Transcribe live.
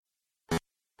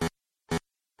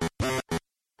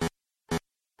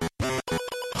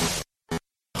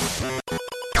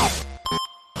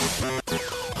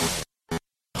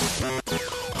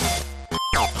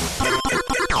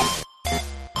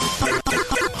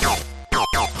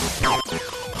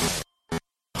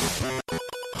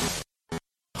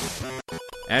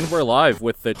And we're live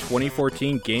with the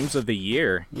 2014 Games of the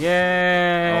Year. Yay!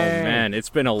 Oh man, it's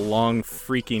been a long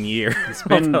freaking year. It's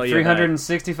been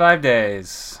 365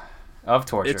 days of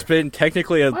torture. It's been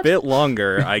technically a bit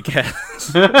longer, I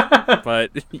guess.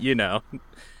 But, you know.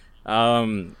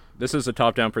 This is a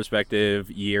top-down perspective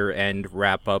year-end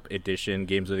wrap-up edition,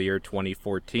 Games of the Year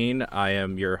 2014. I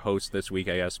am your host this week,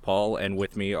 I guess, Paul, and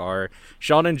with me are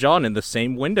Sean and John in the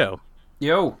same window.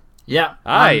 Yo! Yeah.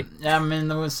 Hi. I'm in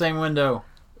the same window.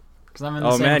 Cause I'm in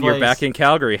the same man, place. You're back in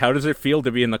Calgary. How does it feel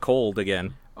to be in the cold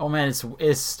again? Oh man,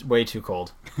 it's way too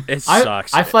cold. It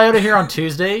sucks. I fly out of here on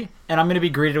Tuesday, and I'm going to be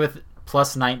greeted with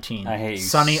plus 19. I hate you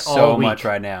sunny so all week. much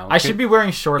right now. I should be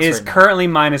wearing shorts It's right now. currently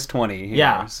minus 20 here,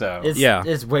 Yeah. so...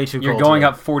 It's way too cold. You're going today.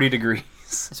 up 40 degrees.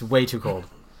 It's way too cold.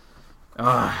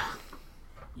 Ugh.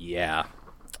 Yeah.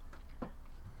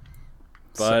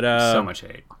 But, so much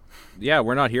hate. yeah,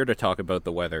 we're not here to talk about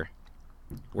the weather.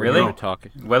 We're Really? here to talk...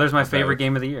 Weather's my favorite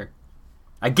game of the year.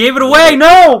 I gave it away!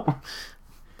 No!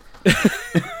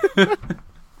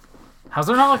 How's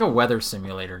there not like a weather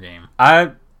simulator game?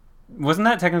 Wasn't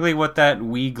that technically what that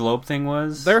Wii Globe thing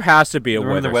was? There has to be a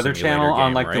Remember weather the Weather simulator Channel on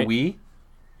game, like right? the Wii?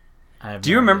 I have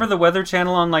Do you no remember idea. the Weather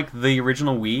Channel on like the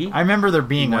original Wii? I remember there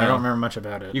being one. I No. don't remember much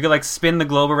about it. You could like spin the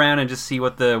globe around and just see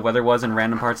what the weather was in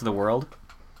random parts of the world.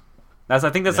 I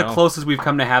think that's the No. closest we've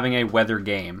come to having a weather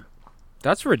game.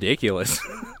 That's ridiculous.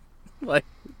 Like,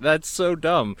 that's so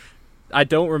dumb. I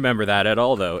don't remember that at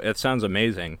all, though. It sounds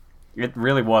amazing. It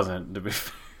really wasn't. To be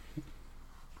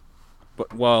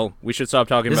But, well, we should stop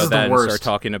talking This about is the that and worst. start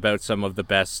talking about some of the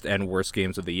best and worst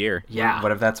games of the year. Yeah.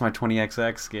 What if that's my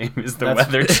 20XX game? Is the That's-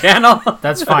 Weather Channel?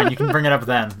 That's fine. You can bring it up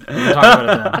then. We can talk about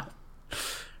it then.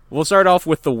 We'll start off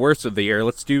with the worst of the year.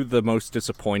 Let's do the most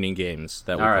disappointing games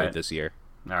that we All played right. this year.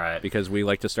 All right. Because we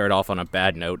like to start off on a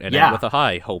bad note and Yeah. end with a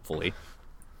high, hopefully.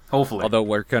 Hopefully. Although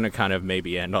we're going to kind of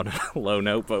maybe end on a low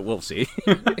note, but we'll see.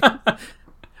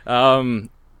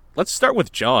 Let's start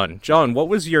with John. John, what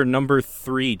was your number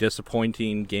 3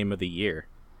 disappointing game of the year?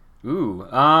 Ooh.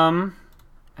 I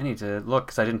need to look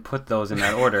because I didn't put those in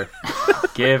that order.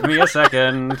 Give me a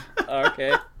second.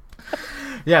 Okay.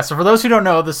 Yeah, so for those who don't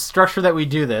know, the structure that we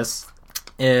do this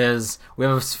is we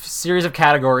have a series of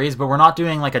categories, but we're not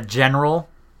doing like a general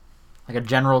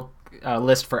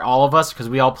list for all of us because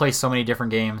we all play so many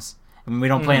different games and we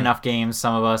don't play enough games,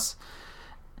 some of us.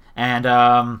 And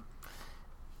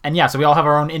yeah, so we all have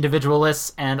our own individual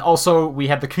lists, and also we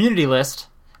have the community list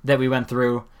that we went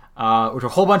through, which a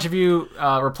whole bunch of you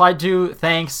replied to.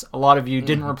 Thanks. A lot of you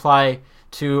didn't reply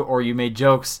to, or you made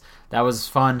jokes. That was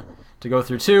fun to go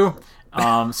through too.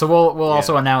 So we'll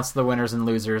also announce the winners and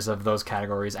losers of those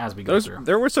categories as we go through.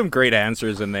 There were some great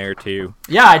answers in there, too.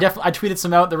 Yeah, I tweeted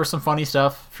some out. There was some funny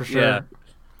stuff for sure. Yeah.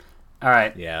 All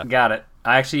right. Yeah. Got it.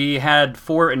 I actually had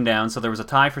 4 written down, so there was a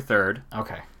tie for third.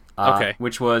 Okay. Okay.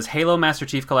 Which was Halo Master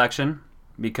Chief Collection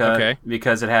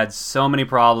because it had so many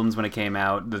problems when it came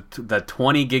out. The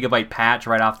 20 gigabyte patch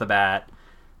right off the bat,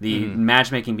 the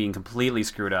matchmaking being completely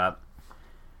screwed up,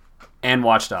 and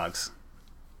Watch Dogs.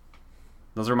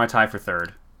 Those were my tie for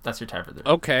third. That's your tie for the.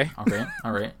 Okay. Okay.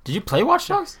 All right. Did you play Watch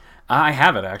Dogs? I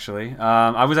have it actually.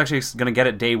 I was actually gonna get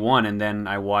it day one, and then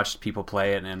I watched people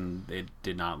play it, and it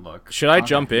did not look. Should I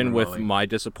jump in with remotely. my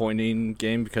disappointing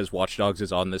game because Watch Dogs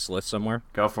is on this list somewhere?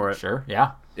 Go for it. Sure.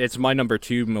 Yeah. It's my number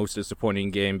 2 most disappointing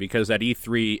game because at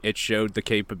E3 it showed the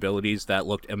capabilities that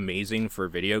looked amazing for a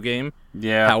video game.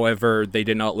 Yeah. However, they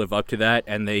did not live up to that,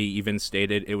 and they even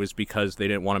stated it was because they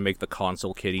didn't want to make the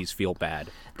console kiddies feel bad.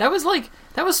 That was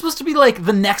supposed to be like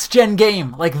the next gen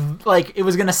game. Like it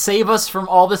was gonna save us from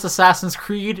all this Assassin's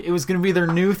Creed. It was gonna be their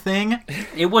new thing.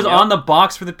 It was on the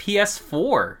box for the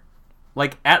PS4.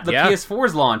 Like at the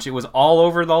PS4's launch, it was all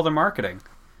over all the marketing.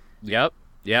 Yep.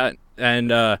 Yeah.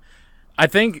 And I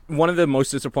think one of the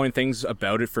most disappointing things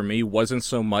about it for me wasn't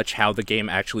so much how the game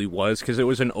actually was, because it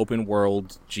was an open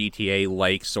world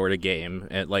GTA-like sort of game.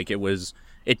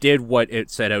 It did what it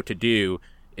set out to do.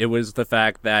 It was the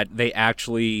fact that they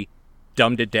actually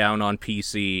dumbed it down on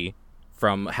PC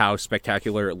from how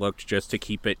spectacular it looked just to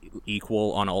keep it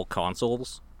equal on all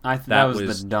consoles. That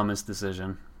was the dumbest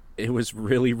decision. It was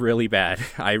really, really bad.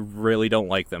 I really don't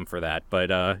like them for that.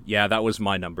 But yeah, that was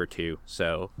my number 2.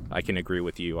 So I can agree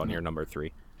with you on your number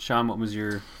 3. Sean, what was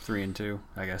your 3 and 2?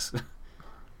 I guess.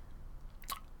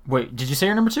 Wait, did you say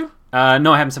your number 2?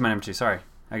 No, I haven't said my number 2. Sorry.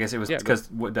 I guess it was Yeah, because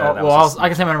I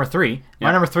can say my number 3. Yeah.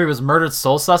 My number 3 was Murdered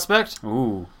Soul Suspect.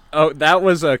 Ooh. Oh, that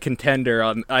was a contender.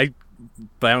 I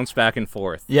bounced back and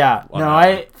forth. Yeah. Wow.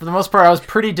 No, for the most part, I was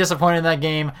pretty disappointed in that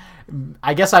game.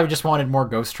 I guess I just wanted more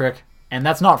Ghost Trick, and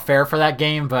that's not fair for that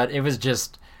game, but it was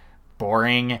just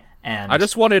boring. And I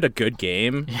just wanted a good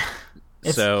game.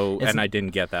 and I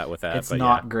didn't get that with that. It's but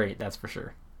not great, that's for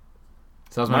sure.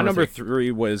 So that was my number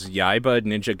 3 was Yaiba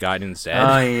Ninja Gaiden Z.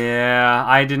 Oh yeah,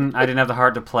 I didn't have the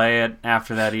heart to play it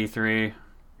after that E3.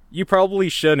 You probably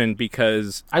shouldn't,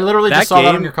 because I literally just saw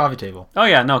that on your coffee table. Oh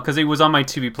yeah, no, because it was on my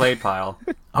to be played pile.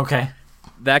 Okay.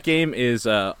 That game is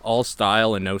all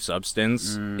style and no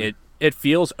substance. It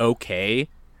feels okay,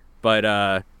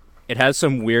 but it has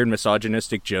some weird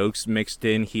misogynistic jokes mixed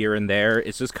in here and there.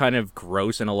 It's just kind of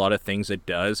gross in a lot of things it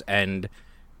does, and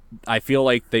I feel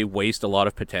like they waste a lot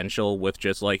of potential with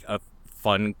just like a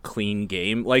fun, clean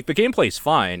game. Like, the gameplay's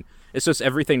fine. It's just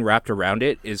everything wrapped around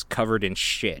it is covered in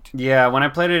shit. Yeah, when I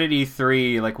played it at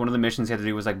E3, like, one of the missions you had to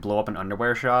do was like blow up an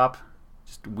underwear shop.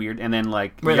 Just weird. And then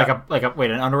like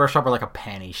an underwear shop or like a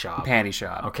panty shop? Panty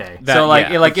shop. Okay.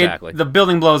 Exactly. The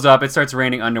building blows up, it starts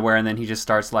raining underwear, and then he just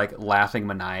starts like laughing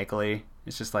maniacally.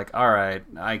 It's just like, all right,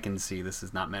 I can see this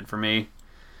is not meant for me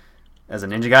as a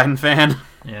Ninja Gaiden fan.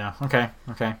 Yeah. Okay.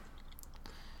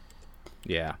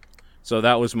 Yeah. So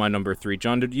that was my number 3.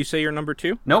 John, did you say your number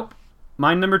 2? Nope.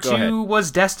 My number Go 2 ahead.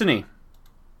 was Destiny.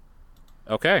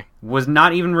 Okay. Was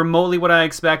not even remotely what I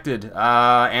expected.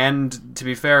 And to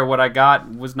be fair, what I got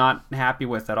was not happy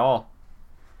with at all.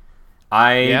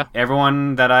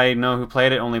 Everyone that I know who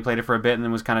played it only played it for a bit and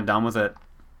then was kind of done with it.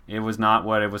 It was not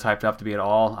what it was hyped up to be at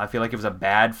all. I feel like it was a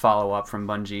bad follow-up from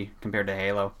Bungie compared to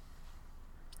Halo.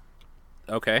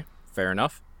 Okay. Fair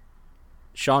enough.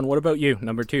 Sean, what about you?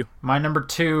 Number 2. My number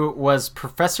 2 was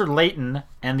Professor Layton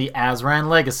and the Azran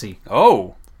Legacy.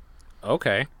 Oh.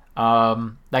 Okay.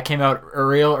 That came out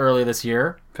real early this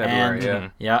year. February,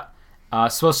 and, yeah.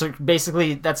 Supposed to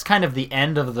basically, that's kind of the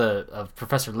end of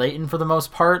Professor Layton for the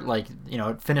most part. Like,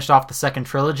 it finished off the second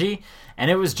trilogy, and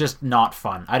it was just not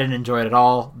fun. I didn't enjoy it at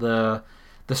all. The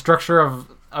structure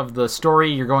of the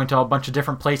story, you're going to a bunch of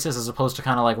different places as opposed to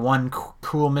kind of like one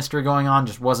cool mystery going on,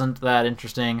 just wasn't that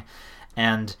interesting.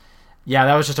 And yeah,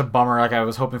 that was just a bummer. Like, I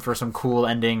was hoping for some cool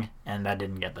ending, and I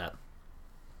didn't get that.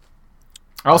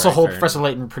 I also hold Professor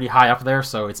Layton pretty high up there,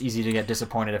 so it's easy to get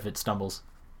disappointed if it stumbles.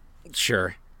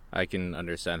 Sure, I can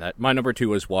understand that. My number 2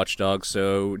 was Watch Dogs.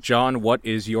 So, John, what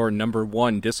is your number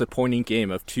 1 disappointing game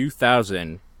of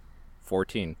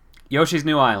 2014? Yoshi's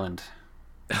New Island.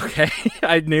 Okay,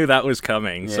 I knew that was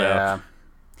coming. Yeah. So,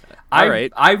 all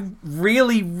right. I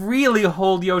really, really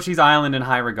hold Yoshi's Island in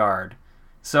high regard.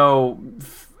 So,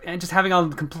 and just having a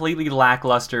completely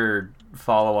lackluster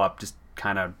follow-up just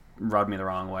kind of rubbed me the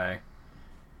wrong way.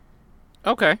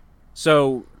 Okay.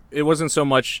 So, it wasn't so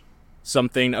much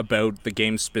something about the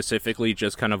game specifically,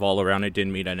 just kind of all around it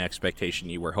didn't meet an expectation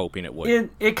you were hoping it would.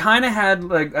 It kind of had,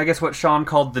 like, I guess what Sean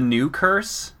called the new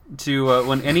curse. To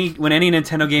when any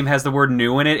Nintendo game has the word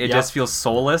new in it, it just feels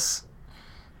soulless.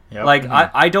 Yep. Like,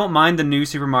 I don't mind the new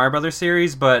Super Mario Brothers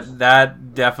series, but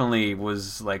that definitely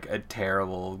was like a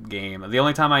terrible game. The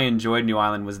only time I enjoyed New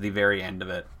Island was the very end of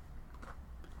it,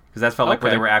 because that felt like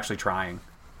where they were actually trying.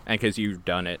 And because you've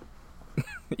done it,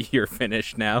 you're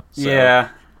finished now. So. Yeah.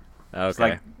 Okay. It's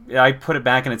like, I put it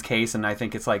back in its case, and I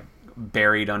think it's like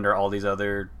buried under all these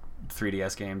other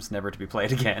 3DS games, never to be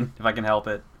played again, if I can help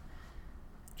it.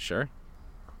 Sure.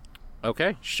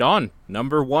 Okay, Sean,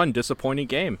 number 1 disappointing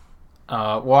game.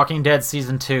 Walking Dead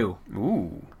Season 2.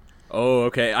 Ooh. Oh,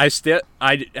 okay.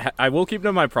 I will keep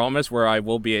to my promise where I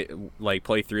will be like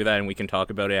play through that and we can talk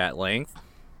about it at length.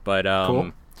 But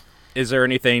cool. Is there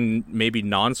anything maybe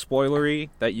non-spoilery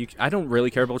that you? I don't really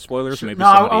care about spoilers. Sure. Maybe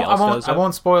no, somebody else does. I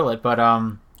won't spoil it. But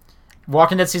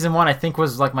Walking Dead Season 1, I think,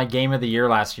 was like my game of the year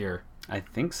last year. I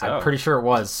think so. I'm pretty sure it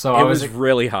was. So it was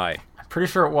really high. I'm pretty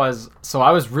sure it was. So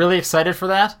I was really excited for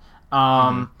that.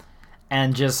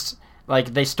 And just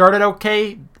like they started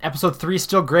okay. Episode 3 is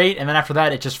still great, and then after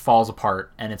that it just falls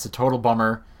apart, and it's a total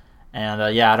bummer. And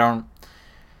I don't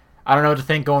know what to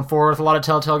think going forward with a lot of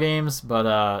Telltale games,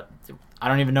 but I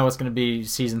don't even know what's going to be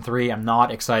Season 3. I'm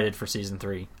not excited for Season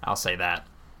 3. I'll say that.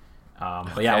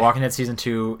 But yeah, Walking Dead Season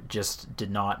 2 just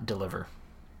did not deliver.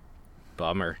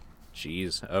 Bummer.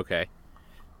 Jeez. Okay.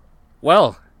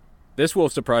 Well, this will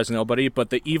surprise nobody, but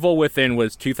The Evil Within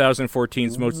was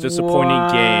 2014's most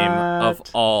disappointing game of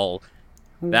all.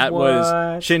 That was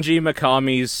Shinji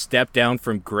Mikami's step down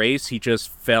from grace. He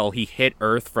just fell. He hit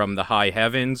Earth from the high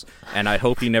heavens, and I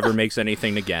hope he never makes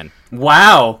anything again.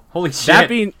 Wow. Holy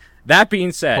shit. That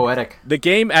being said, Poetic. The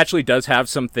game actually does have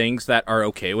some things that are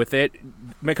okay with it.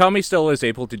 Mikami still is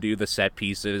able to do the set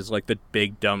pieces, like the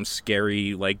big, dumb,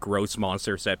 scary, like gross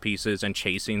monster set pieces and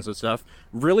chasings and stuff,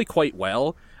 really quite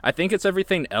well. I think it's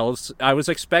everything else. I was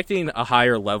expecting a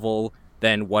higher level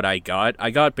than what I got.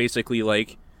 I got basically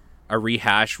like a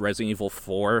rehashed Resident Evil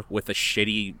 4 with a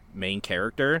shitty main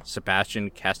character,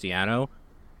 Sebastian Castellano.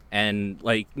 and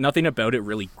like nothing about it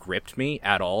really gripped me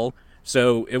at all.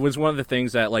 So it was one of the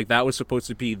things that like that was supposed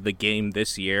to be the game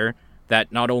this year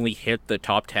that not only hit the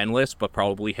top 10 list but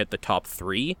probably hit the top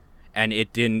 3, and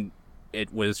it didn't.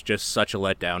 It was just such a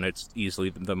letdown. It's easily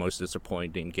the most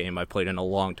disappointing game I played in a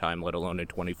long time, let alone in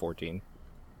 2014.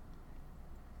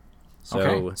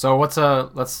 Okay. So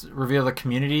let's reveal the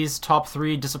community's top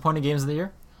 3 disappointing games of the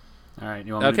year. All right.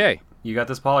 You want me you got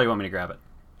this, Paul, or you want me to grab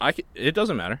it? It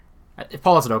doesn't matter. If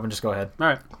Paul has it open, just go ahead. All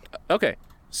right. Okay.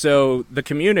 So the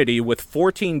community with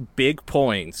 14 big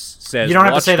points says you don't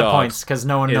have Watch to say Dogs the points because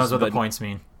no one knows what the points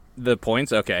mean. The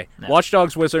points? Okay. No. Watch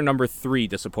Dogs was their number 3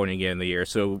 disappointing game of the year,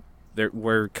 so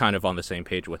we're kind of on the same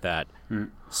page with that.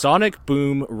 Sonic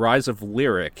Boom Rise of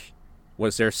Lyric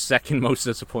was their second most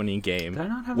disappointing game,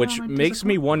 which makes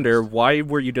me wonder, why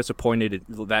were you disappointed?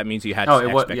 That means you had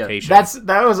expectations.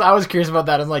 Yeah. I was curious about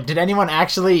that. I'm like, did anyone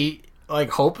actually like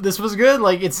hope this was good?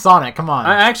 Like, it's Sonic, come on.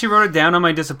 I actually wrote it down on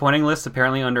my disappointing list,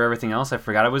 apparently under everything else. I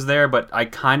forgot it was there, but I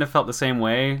kind of felt the same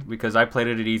way because I played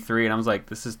it at E3 and I was like,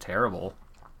 this is terrible.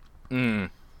 And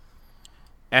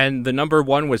the number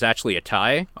 1 was actually a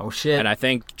tie. Oh shit. And I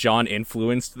think John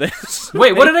influenced this.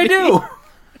 Wait, what did I do?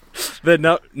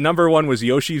 The number 1 was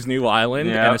Yoshi's New Island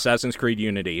and Assassin's Creed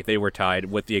Unity. They were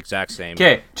tied with the exact same.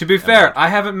 Okay, to be fair, I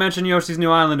haven't mentioned Yoshi's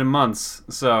New Island in months,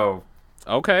 so...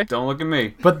 Okay. Don't look at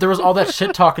me. But there was all that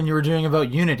shit talking you were doing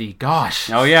about Unity. Gosh.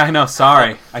 Oh yeah, I know.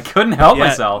 Sorry. I couldn't help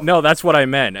myself. No, that's what I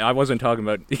meant. I wasn't talking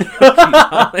about Yoshi's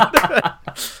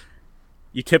Island.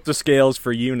 You tipped the scales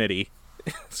for Unity,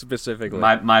 specifically.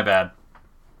 My bad.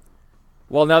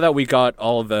 Well, now that we got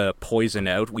all the poison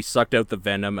out, we sucked out the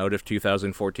venom out of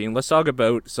 2014, let's talk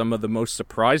about some of the most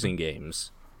surprising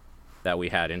games that we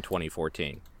had in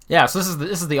 2014. Yeah, so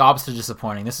this is the opposite of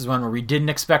disappointing. This is one where we didn't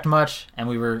expect much, and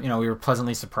we were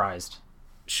pleasantly surprised.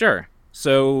 Sure.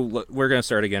 So we're going to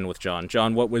start again with John.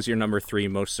 John, what was your number 3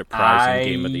 most surprising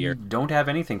game of the year? I don't have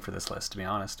anything for this list, to be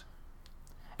honest.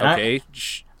 Okay.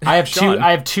 I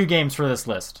have 2 games for this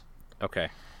list. Okay.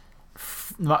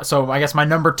 So I guess my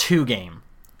number 2 game.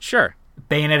 Sure.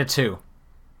 Bayonetta 2.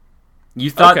 You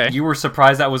thought you were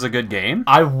surprised that was a good game?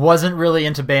 I wasn't really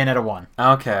into Bayonetta 1.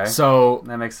 Okay. So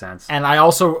that makes sense. And I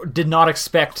also did not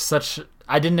expect such...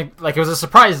 I didn't... Like, it was a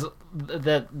surprise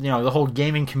that, the whole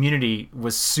gaming community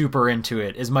was super into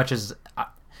it as much as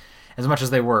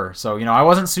they were. So, I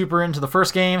wasn't super into the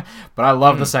first game, but I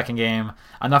loved the second game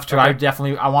enough to...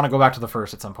 Okay. I want to go back to the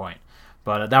first at some point.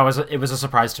 But it was a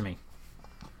surprise to me.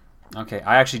 Okay,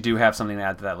 I actually do have something to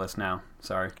add to that list now.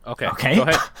 Sorry. Okay. Go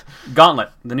ahead. Gauntlet,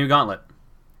 the new Gauntlet.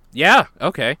 Yeah.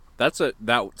 Okay. That's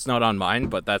not on mine,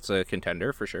 but that's a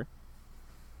contender for sure.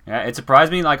 Yeah, it surprised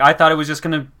me. Like, I thought it was just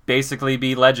gonna basically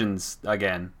be Legends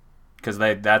again, because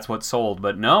that's what sold.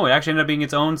 But no, it actually ended up being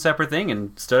its own separate thing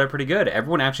and stood out pretty good.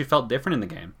 Everyone actually felt different in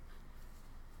the game.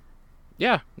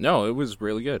 Yeah. No, it was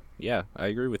really good. Yeah, I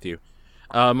agree with you.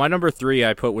 My number 3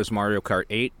 I put was Mario Kart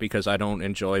 8 because I don't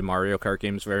enjoy Mario Kart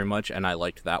games very much, and I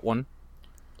liked that one.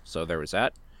 So there was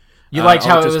that. You liked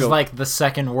how it was like the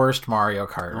second worst Mario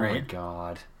Kart, right? Oh my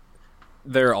god.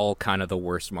 They're all kind of the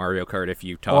worst Mario Kart if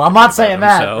you talk. Well, I'm not saying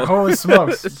that. So. Holy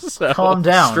smokes. Calm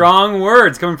down. Strong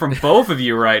words coming from both of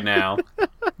you right now.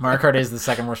 Mario Kart is the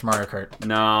second worst Mario Kart.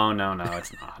 No,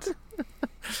 it's not.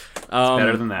 It's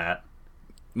better than that.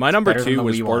 My number 2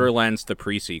 was Borderlands the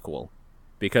pre-sequel.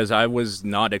 Because I was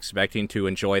not expecting to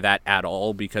enjoy that at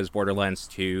all, because Borderlands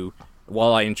 2,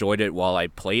 while I enjoyed it while I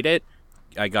played it,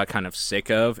 I got kind of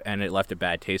sick of, and it left a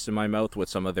bad taste in my mouth with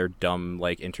some of their dumb,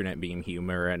 like, internet meme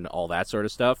humor and all that sort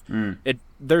of stuff.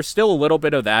 There's still a little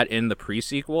bit of that in the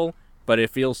pre-sequel, but it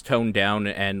feels toned down,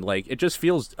 and, like, it just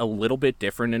feels a little bit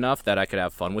different enough that I could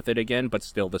have fun with it again, but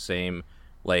still the same,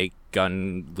 like,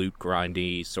 gun, loot,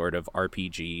 grindy sort of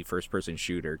RPG, first-person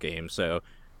shooter game, so...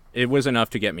 It was enough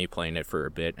to get me playing it for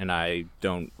a bit, and I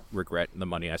don't regret the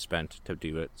money I spent to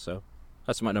do it. So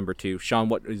that's my number 2. Sean,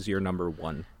 what is your number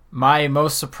 1? My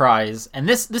most surprise, and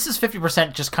this is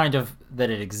 50% just kind of that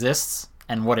it exists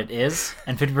and what it is,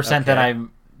 and 50%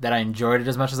 that I enjoyed it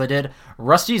as much as I did.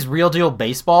 Rusty's Real Deal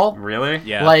Baseball. Really?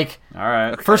 Yeah. Like, all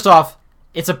right. First off,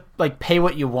 it's a pay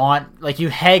what you want. Like, you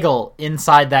haggle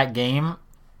inside that game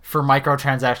for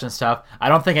microtransaction stuff. I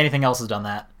don't think anything else has done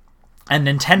that. And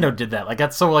Nintendo did that. Like,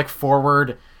 that's so, like,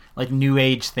 forward, like, new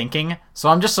age thinking. So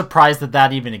I'm just surprised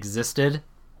that even existed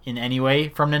in any way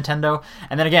from Nintendo.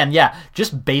 And then again, yeah,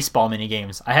 just baseball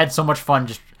minigames. I had so much fun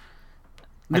just...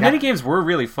 The minigames were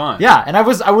really fun. Yeah, and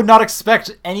I would not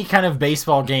expect any kind of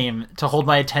baseball game to hold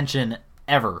my attention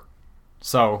ever.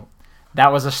 So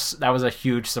that was a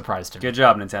huge surprise to me. Good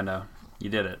job, Nintendo. You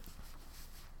did it.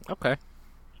 Okay.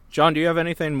 John, do you have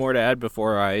anything more to add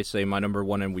before I say my number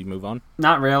one and we move on?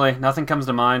 Not really. Nothing comes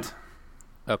to mind.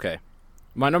 Okay.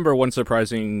 My number one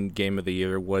surprising game of the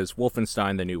year was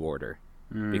Wolfenstein: The New Order.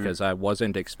 Because I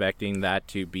wasn't expecting that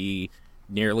to be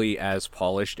nearly as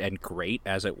polished and great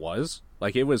as it was.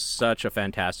 Like, it was such a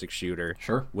fantastic shooter.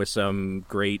 Sure. With some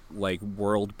great, like,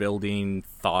 world-building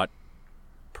thought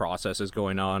processes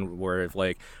going on where,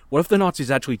 like, what if the Nazis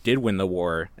actually did win the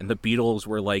war and the Beatles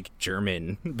were, like,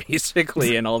 German,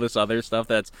 basically, and all this other stuff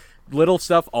that's little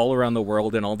stuff all around the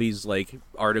world and all these, like,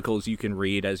 articles you can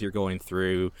read as you're going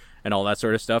through and all that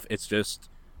sort of stuff. It's just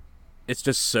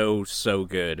so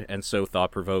good and so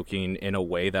thought-provoking in a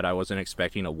way that I wasn't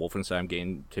expecting a Wolfenstein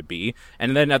game to be.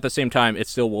 And then at the same time,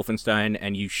 it's still Wolfenstein,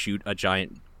 and you shoot a guy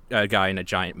in a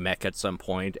giant mech at some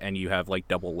point, and you have, like,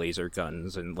 double laser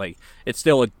guns, and, like, it's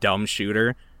still a dumb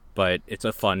shooter, but it's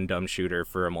a fun dumb shooter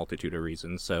for a multitude of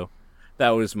reasons. So that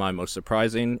was my most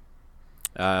surprising.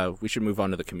 We should move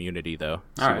on to the community, though,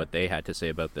 see what they had to say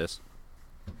about this.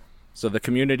 So the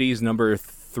community's number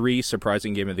 3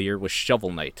 surprising game of the year was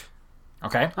Shovel Knight.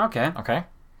 Okay.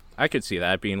 I could see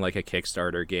that being like a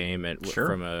Kickstarter game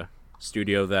from a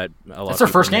studio that a lot It's of their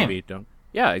people first maybe game. don't.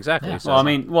 Yeah, exactly. Yeah. So, Well,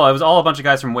 it was all a bunch of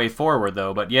guys from Way Forward,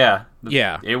 though. But yeah,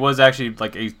 it was actually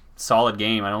like a solid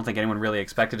game. I don't think anyone really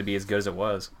expected it to be as good as it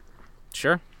was.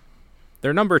 Sure.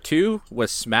 Their number 2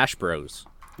 was Smash Bros.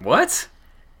 What?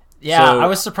 Yeah, So- I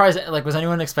was surprised. Like, was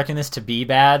anyone expecting this to be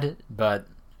bad? But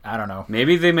I don't know.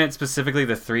 Maybe they meant specifically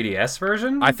the 3DS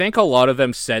version? I think a lot of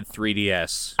them said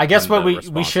 3DS. I guess in what the we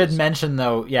responses. should mention,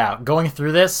 though, going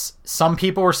through this, some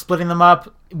people were splitting them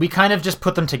up. We kind of just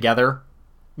put them together,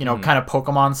 kind of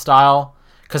Pokemon style.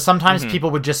 Because sometimes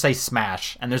people would just say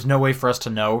Smash, and there's no way for us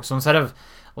to know. So instead of,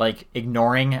 like,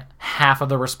 ignoring half of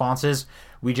the responses,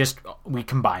 we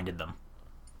combined them.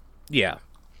 Yeah,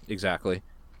 exactly.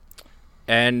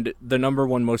 And the number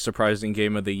 1 most surprising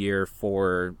game of the year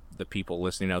for the people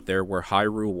listening out there were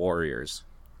Hyrule Warriors.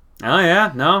 Oh,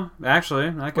 yeah. No, actually.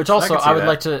 Which also, I would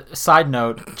like to, side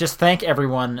note, just thank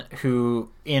everyone who,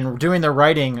 in doing their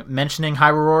writing, mentioning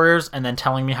Hyrule Warriors and then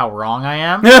telling me how wrong I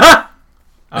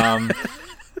am.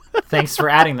 Thanks for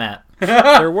adding that.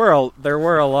 there were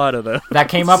a lot of them. That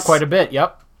came up quite a bit,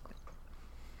 yep.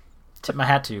 Tip my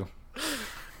hat to you.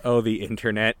 Oh, the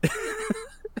internet.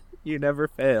 You never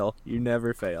fail.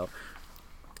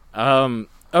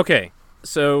 Okay,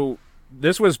 so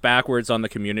this was backwards on the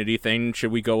community thing.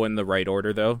 Should we go in the right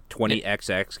order, though?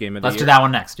 20XX game of the year? Let's do that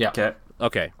one next, yeah.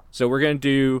 Okay. So we're going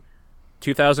to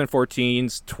do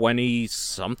 2014's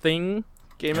 20-something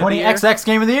game of the year? 20XX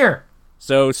game of the year.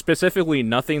 So specifically,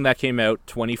 nothing that came out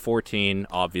 2014,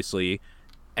 obviously.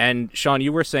 And Sean,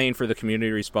 you were saying for the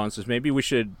community responses, maybe we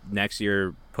should next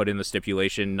year put in the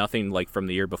stipulation, nothing like from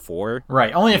the year before.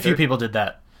 Right, only a few people did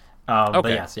that. But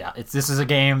yes, this is a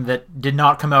game that did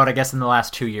not come out, I guess, in the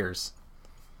last 2 years.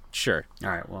 Sure. All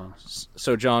right, well.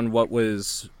 So, John, what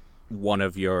was one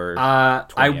of your... I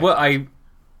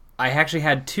actually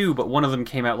had 2, but one of them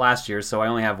came out last year, so I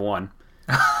only have 1.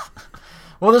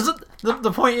 Well,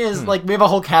 the point is, like, we have a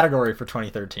whole category for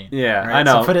 2013. Yeah, right? I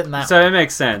know. So put it in that So one. it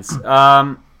makes sense.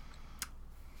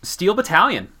 Steel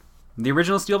Battalion. The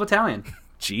original Steel Battalion.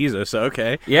 Jesus,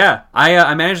 okay. Yeah,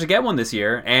 I managed to get one this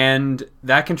year, and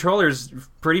that controller's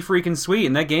pretty freaking sweet,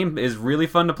 and that game is really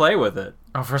fun to play with it.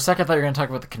 Oh, for a second I thought you were going to talk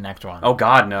about the Kinect one. Oh,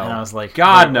 God, no. And I was like,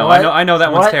 God, wait, no. what? I know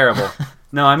that one's What? terrible.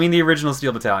 No, I mean the original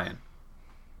Steel Battalion.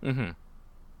 Mm-hmm.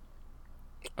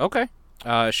 Okay.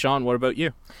 Sean, what about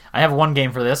you? I have one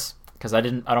game for this, because I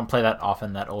don't play that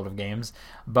often, that old of games.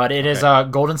 But it is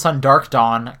Golden Sun Dark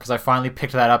Dawn, because I finally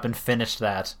picked that up and finished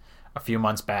that a few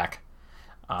months back.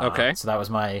 Okay. So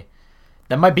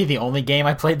that might be the only game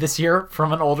I played this year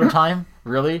from an older time,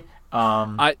 really.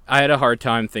 I had a hard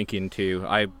time thinking, too.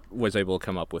 I was able to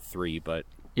come up with 3, but...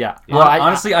 Yeah. Well,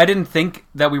 honestly, I didn't think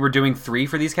that we were doing 3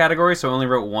 for these categories, so I only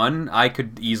wrote 1. I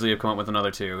could easily have come up with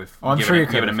another 2 if I'm sure you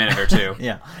give it a could've. minute or 2.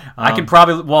 Yeah. I can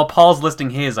probably, while Paul's listing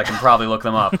his, I can probably look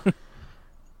them up.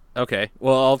 Okay,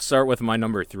 well, I'll start with my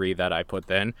number 3 that I put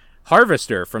then.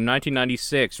 Harvester from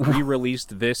 1996,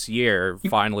 re-released this year,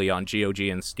 finally on GOG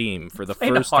and Steam for the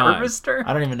first time. Harvester?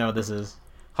 I don't even know what this is.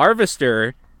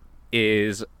 Harvester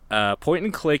is a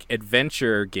point-and-click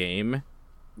adventure game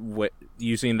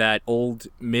using that old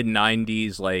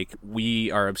mid-90s, like, we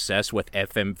are obsessed with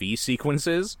FMV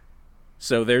sequences.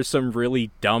 So there's some really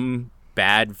dumb,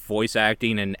 bad voice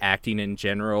acting and acting in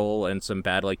general, and some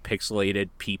bad, like, pixelated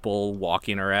people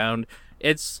walking around.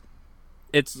 It's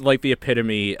like the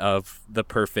epitome of the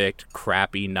perfect,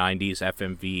 crappy 90s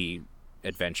FMV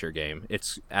adventure game.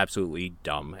 It's absolutely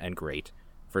dumb and great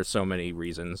for so many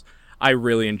reasons. I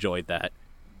really enjoyed that.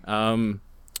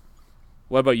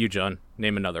 What about you, John?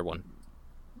 Name another one.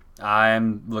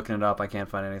 I'm looking it up. I can't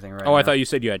find anything right now. Oh, I thought you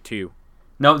said you had 2.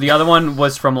 No, the other one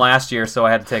was from last year, so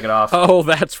I had to take it off. Oh,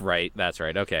 that's right.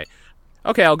 Okay.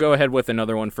 Okay, I'll go ahead with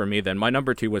another one for me then. My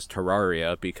number 2 was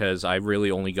Terraria, because I really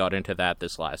only got into that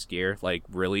this last year. Like,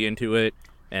 really into it,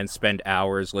 and spend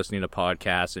hours listening to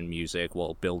podcasts and music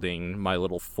while building my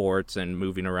little forts and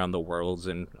moving around the worlds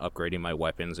and upgrading my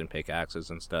weapons and pickaxes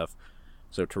and stuff.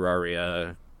 So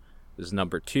Terraria is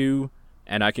number 2,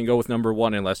 and I can go with number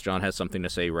 1 unless John has something to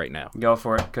say right now. Go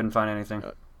for it. Couldn't find anything.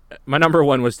 My number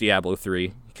 1 was Diablo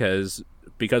 3, because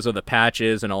of the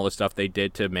patches and all the stuff they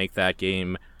did to make that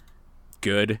game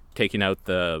good, taking out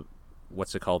the,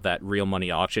 what's it called, that real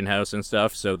money auction house and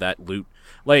stuff, so that loot,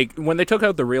 like, when they took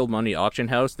out the real money auction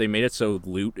house, they made it so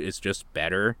loot is just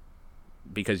better,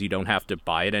 because you don't have to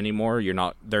buy it anymore.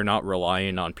 They're not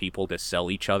relying on people to sell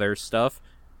each other stuff.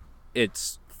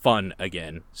 It's fun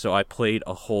again, so I played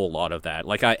a whole lot of that.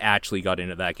 Like, I actually got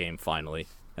into that game finally,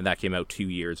 and that came out 2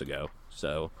 years ago,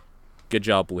 so good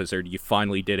job, Blizzard. You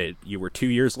finally did it. You were 2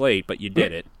 years late, but you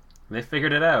did it. They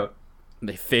figured it out.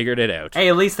 They figured it out. Hey,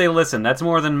 at least they listen. That's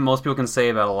more than most people can say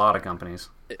about a lot of companies.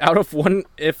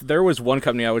 If there was one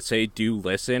company I would say do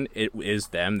listen, it is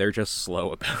them. They're just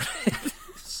slow about it.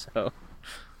 So,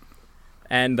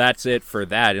 and that's it for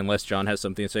that, unless John has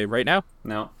something to say right now.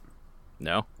 No?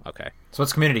 Okay. So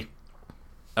what's community?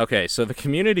 Okay, so the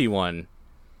community one,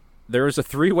 there was a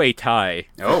 3-way tie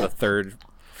for the third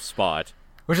spot.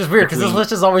 Which is weird, because this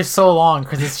list is always so long,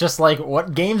 because it's just like,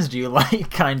 what games do you like,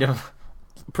 kind of.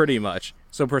 Pretty much.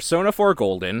 So Persona 4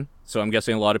 Golden, so I'm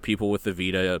guessing a lot of people with the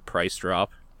Vita price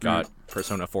drop got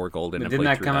Persona 4 Golden and didn't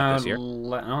played that through come that out this year.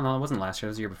 No, it wasn't last year.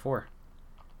 It was the year before.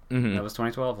 Mm-hmm. That was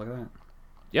 2012. Look at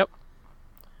that.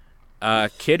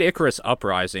 Yep. Kid Icarus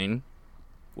Uprising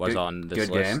was on this good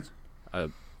list game. a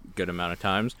good amount of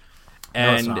times.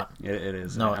 No, it's And not. It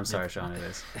is. No, I'm sorry, Sean. It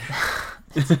is.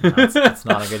 It's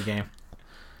not a good game.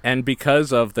 And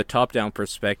because of the top-down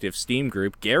perspective Steam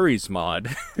group, Gary's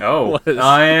Mod Oh, was...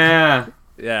 yeah.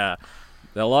 Yeah.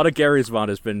 A lot of Gary's Mod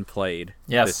has been played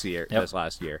Yes. this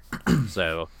last year.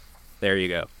 So, there you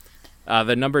go.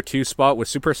 The number 2 spot was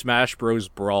Super Smash Bros.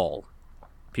 Brawl.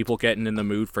 People getting in the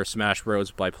mood for Smash Bros.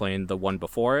 By playing the one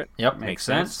before it. Yep. Makes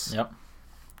sense. Yep.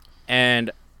 And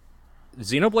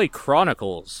Xenoblade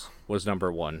Chronicles was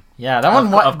number 1. Yeah, that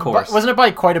one, of course. Wasn't it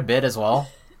by quite a bit as well?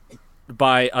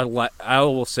 By I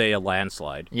will say a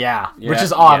landslide. Yeah, Yeah, which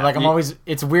is odd. yeah. Like,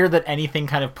 it's weird that anything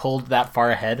kind of pulled that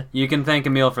far ahead. You can thank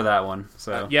Emil for that one.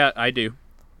 So Yeah, I do.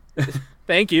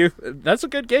 Thank you. That's a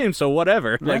good game, so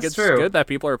whatever. Like, it's true. good that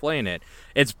people are playing it.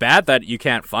 It's bad that you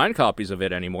can't find copies of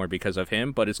it anymore because of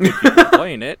him, but it's good people are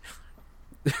playing it.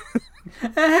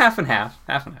 half and half.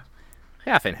 Half and half.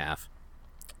 Half and half.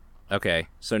 Okay,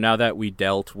 so now that we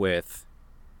dealt with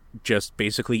just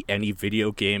basically any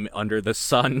video game under the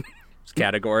sun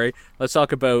category, let's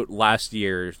talk about last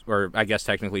year's, or I guess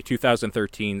technically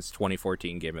 2013's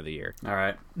 2014 Game of the Year. All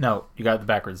right. No, you got it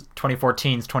backwards.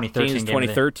 2014's 2013 game.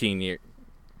 2013 year.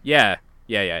 Yeah.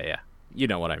 You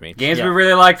know what I mean. Games Yeah. we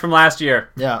really liked from last year.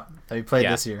 Yeah, that we played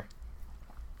this year.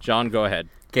 John, go ahead.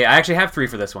 Okay, I actually have 3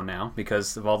 for this one now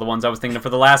because of all the ones I was thinking of for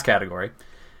the last category.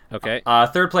 Okay.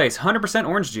 Third place, 100%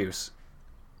 orange juice.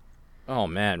 Oh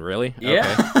man, really? Yeah.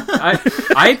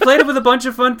 I played it with a bunch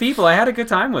of fun people. I had a good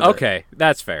time with it. Okay,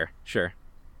 that's fair. Sure.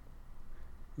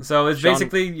 So it's Sean-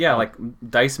 basically, like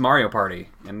Dice Mario Party,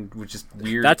 and which is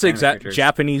weird. That's kind of exact creatures.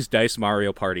 Japanese Dice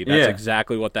Mario Party. That's Yeah.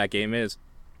 exactly what that game is.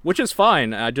 Which is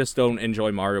fine. I just don't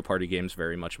enjoy Mario Party games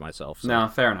very much myself. So. No,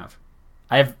 fair enough.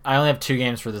 I only have 2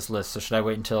 games for this list, so should I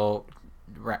wait until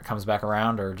it comes back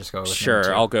around, or just go with Sure, number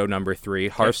 2? I'll go number 3.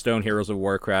 Hearthstone Heroes of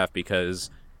Warcraft,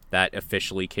 because that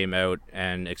officially came out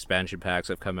and expansion packs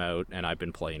have come out and I've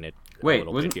been playing it a Wait,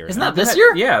 little bit here. isn't and that there. this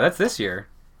year? Yeah, that's this year.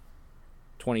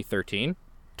 2013?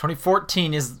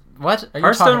 2014 is what? Are you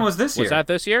Hearthstone talking? was this year. Was that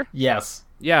this year? Yes.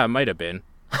 Yeah, it might have been.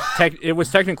 It was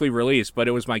technically released, but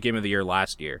it was my Game of the Year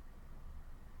last year.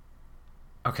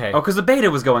 Okay. Oh, because the beta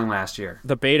was going last year.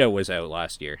 The beta was out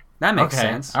last year, That makes Okay.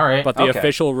 sense. All right. but the Okay.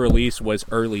 official release was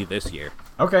early this year.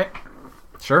 Okay.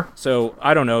 Sure. So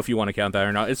I don't know if you want to count that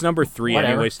or not. It's number 3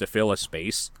 Whatever. anyways to fill a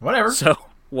space. Whatever. So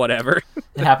whatever.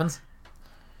 It happens.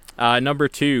 Number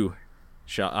 2,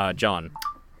 John.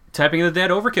 Typing of the Dead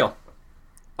Overkill.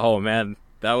 Oh man,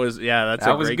 that's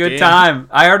That a was a great good game. time.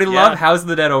 I already Yeah. love House of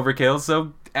the Dead Overkill,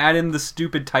 so add in the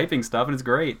stupid typing stuff, and it's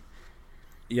great.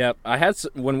 Yep,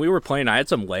 when we were playing, I had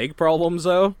some leg problems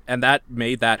though, and that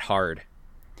made that hard.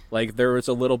 Like there was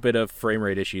a little bit of frame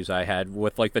rate issues I had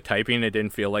with like the typing. It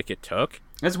didn't feel like it took.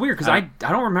 That's weird because I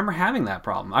don't remember having that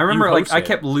problem. I remember You like I hosted.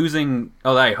 kept losing.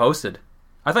 Oh, that I hosted.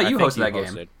 I thought you think hosted that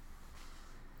game.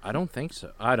 I don't think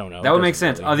so. I don't know. That would make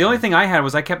sense. The only thing I had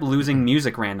was I kept losing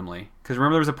music randomly. Because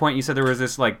remember there was a point you said there was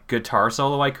this like guitar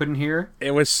solo I couldn't hear?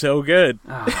 It was so good.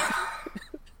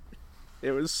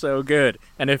 It was so good.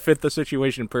 And it fit the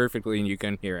situation perfectly and you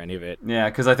couldn't hear any of it. Yeah,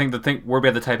 because I think the word we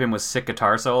had to type in was sick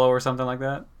guitar solo or something like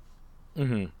that.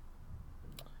 Mm-hmm.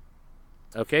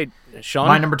 Okay, Sean?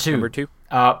 My number two.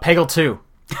 Peggle 2.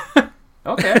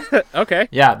 Okay. Okay.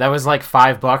 Yeah, that was like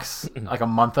 $5 like a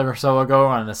month or so ago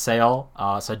on a sale.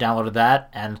 So I downloaded that,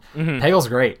 and Peggle's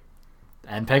great.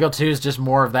 And Peggle 2 is just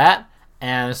more of that,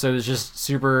 and so it was just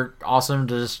super awesome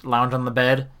to just lounge on the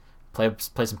bed, play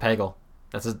some Peggle.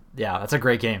 That's a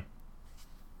great game.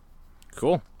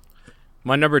 Cool.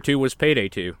 My number 2 was Payday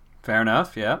 2. Fair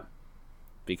enough, yeah.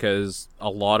 Because a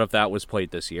lot of that was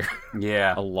played this year.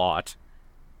 Yeah. A lot.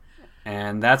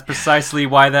 And that's precisely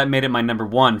why that made it my number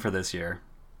 1 for this year.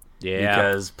 Yeah.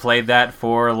 Because played that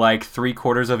for like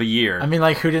 3/4 of a year. I mean,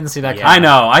 like, who didn't see that I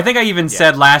know. I think I even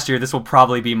said last year this will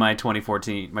probably be my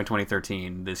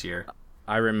 2013 this year.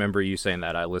 I remember you saying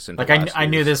that. I listened to like I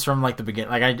knew this from like the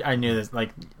beginning. Like I knew this.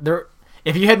 Like there,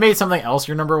 if you had made something else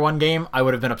your number 1 game, I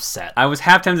would have been upset. I was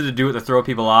half tempted to do it to throw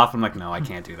people off. I'm like, no, I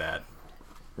can't do that.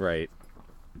 Right.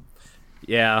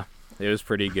 Yeah, it was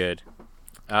pretty good.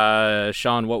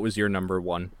 Sean, what was your number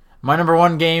 1? My number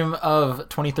 1 game of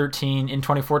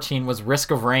 2014 was Risk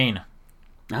of Rain.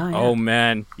 Oh, yeah. Oh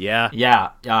man, yeah. Yeah,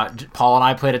 Paul and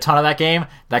I played a ton of that game.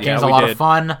 That game's a lot of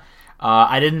fun.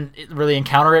 I didn't really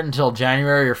encounter it until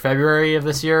January or February of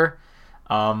this year.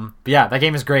 But yeah, that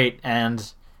game is great,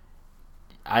 and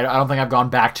I don't think I've gone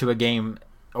back to a game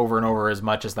over and over as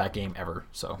much as that game ever.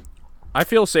 So I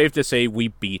feel safe to say we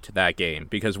beat that game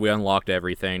because we unlocked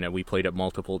everything and we played it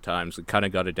multiple times and kind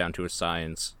of got it down to a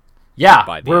science. Yeah,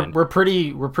 we're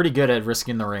pretty good at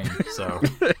risking the rain. So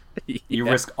you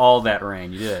risk all that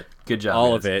rain. You did it. Good job.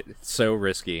 All guys. of it. It's so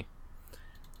risky.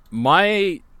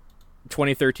 My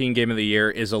 2013 game of the year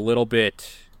is a little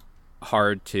bit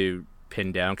hard to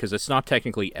pin down because it's not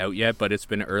technically out yet, but it's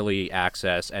been early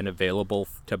access and available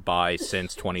to buy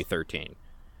since 2013.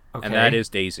 Okay. And that is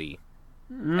DayZ.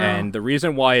 And the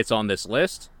reason why it's on this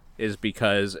list is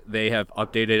because they have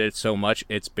updated it so much,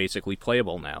 it's basically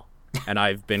playable now. And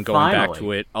I've been going back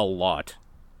to it a lot.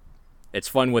 It's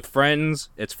fun with friends.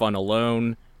 It's fun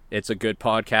alone. It's a good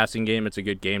podcasting game. It's a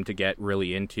good game to get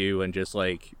really into and just,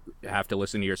 like, have to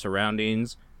listen to your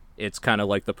surroundings. It's kind of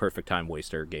like the perfect time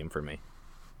waster game for me.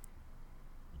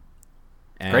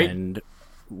 And great.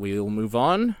 We'll move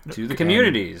on to the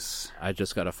communities. I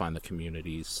just got to find the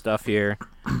communities stuff here.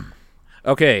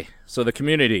 Okay, so the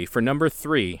community for number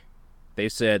 3, they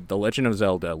said The Legend of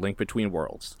Zelda: Link Between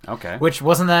Worlds. Okay, which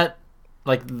wasn't that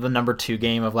like the number 2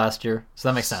 game of last year? So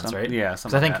that makes sense, right? Yeah,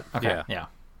 something I think like that. Okay, yeah.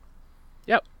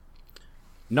 Yep.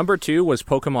 Number 2 was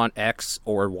Pokemon X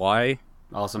or Y.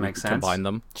 Also makes sense. Combine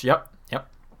them. Yep.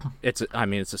 It's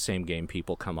the same game,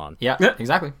 people. Come on. Yeah,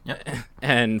 exactly. Yep.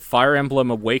 And Fire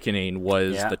Emblem Awakening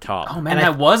was the top. Oh man,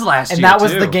 that was last year. And that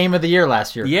was the game of the year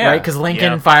last year. Yeah, right? Because Link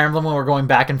and Fire Emblem were going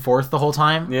back and forth the whole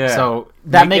time. Yeah. So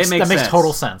that makes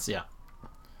total sense. Yeah.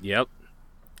 Yep.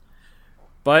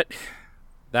 But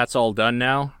that's all done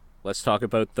now. Let's talk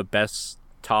about the best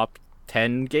top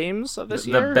 10 games of this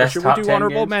year. The best should top we do 10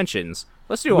 honorable games? mentions?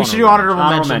 We should do honorable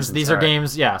mentions. These are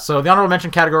games, yeah. So the honorable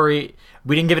mention category,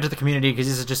 we didn't give it to the community because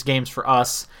these are just games for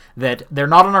us that they're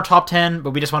not in our top 10,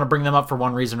 but we just want to bring them up for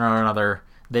one reason or another.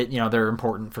 That they're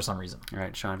important for some reason. All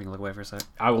right, Sean, if you can look away for a sec.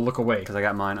 I will look away because I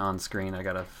got mine on screen. I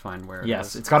gotta find where.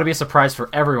 Yes, it's got to be a surprise for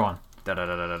everyone. Click,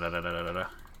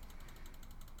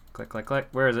 click, click.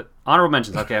 Where is it? Honorable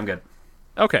mentions. Okay, I'm good.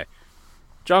 Okay,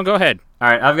 John, go ahead. All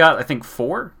right, I've got I think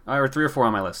 4 or 3 or 4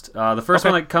 on my list. The first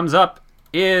one that comes up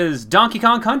is Donkey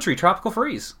Kong Country Tropical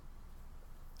Freeze.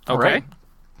 Okay. Right.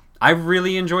 I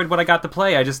really enjoyed what I got to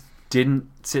play. I just didn't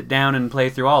sit down and play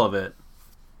through all of it.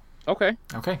 Okay.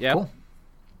 Yep.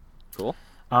 Cool.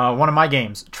 One of my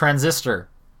games, Transistor.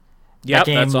 Yeah,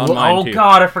 that's on mine too. Oh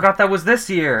god, I forgot that was this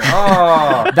year.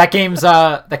 Oh. that game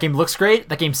looks great.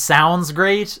 That game sounds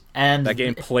great, and that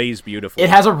game plays beautifully. It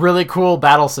has a really cool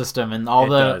battle system and all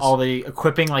the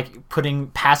equipping, like putting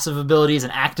passive abilities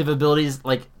and active abilities.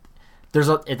 Like,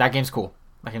 that game's cool.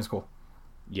 That game's cool.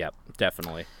 Yep,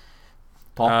 definitely.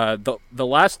 Paul? The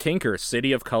Last Tinker,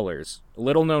 City of Colors, a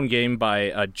little known game by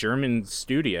a German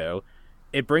studio.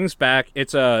 It's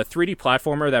a 3D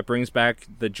platformer that brings back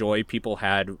the joy people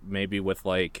had maybe with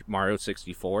like Mario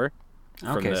 64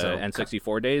 from the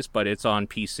N64 days, but it's on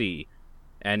PC.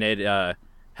 And it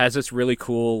has this really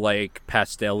cool like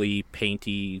pastel-y,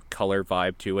 painty color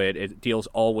vibe to it. It deals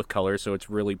all with color, so it's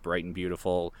really bright and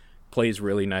beautiful, plays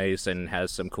really nice, and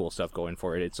has some cool stuff going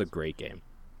for it. It's a great game.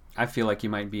 I feel like you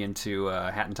might be into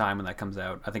Hat in Time when that comes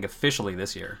out. I think officially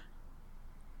this year.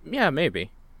 Yeah, maybe.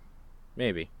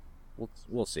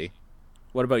 We'll see.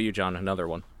 What about you, John? Another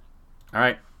one. All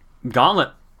right,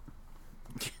 Gauntlet.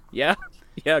 Yeah,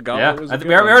 Gauntlet was.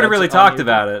 We already really talked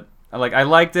about it. I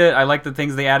liked it. I liked the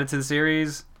things they added to the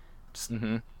series. Just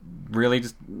really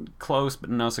just close, but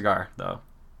no cigar though.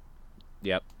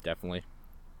 Yep, definitely.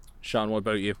 Sean, what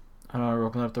about you? I don't know, I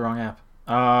opened up the wrong app.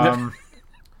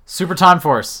 Super Time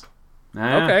Force.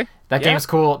 Okay, that game's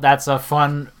cool. That's a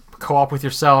fun co-op with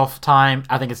yourself time.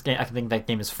 I think that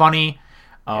game is funny.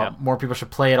 More people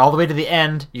should play it all the way to the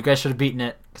end. You guys should have beaten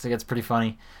it because it gets pretty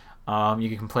funny.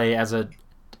 You can play as a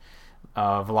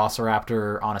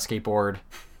velociraptor on a skateboard,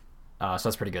 so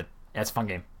that's pretty good. Yeah, it's a fun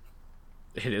game.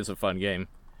 It is a fun game.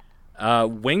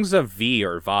 Wings of V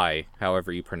or Vi,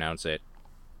 however you pronounce it.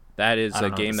 That is a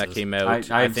game that came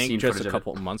out, I think, just a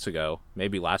couple months ago.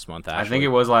 Maybe last month, actually. I think it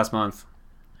was last month.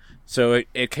 So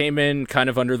it came in kind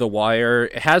of under the wire.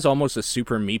 It has almost a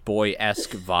Super Meat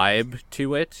Boy-esque vibe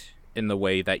to it in the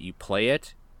way that you play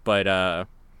it, but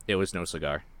it was no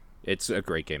cigar. It's a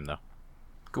great game, though.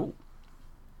 Cool.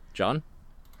 John?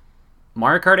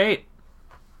 Mario Kart 8.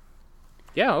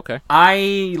 Yeah, okay.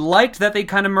 I liked that they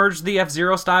kind of merged the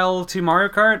F-Zero style to Mario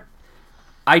Kart.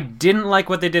 I didn't like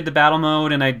what they did to battle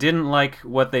mode, and I didn't like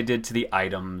what they did to the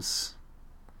items.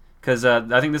 Because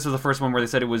I think this was the first one where they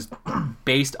said it was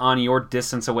based on your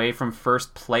distance away from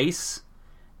first place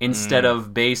instead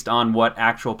of based on what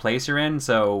actual place you're in.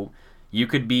 So you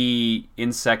could be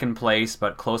in second place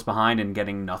but close behind and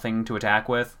getting nothing to attack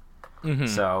with.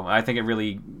 So I think it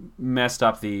really messed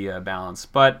up the balance.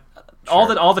 But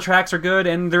all the tracks are good,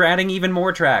 and they're adding even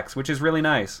more tracks, which is really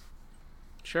nice.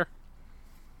 Sure.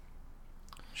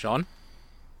 Sean?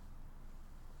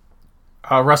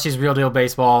 Rusty's Real Deal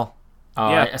Baseball.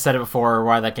 I said it before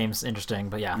why that game's interesting,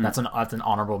 but yeah, that's an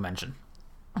honorable mention.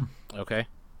 Okay.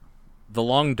 The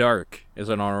Long Dark is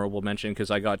an honorable mention because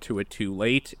I got to it too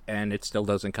late, and it still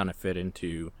doesn't kind of fit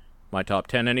into my top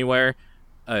 10 anywhere.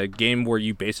 A game where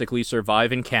you basically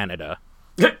survive in Canada.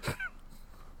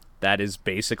 That is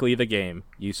basically the game.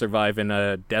 You survive in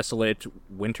a desolate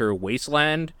winter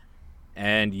wasteland,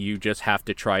 and you just have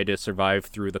to try to survive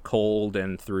through the cold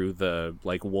and through the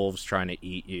wolves trying to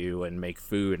eat you and make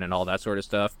food and all that sort of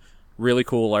stuff. Really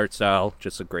cool art style,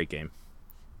 just a great game.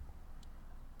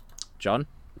 John?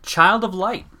 Child of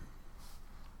Light.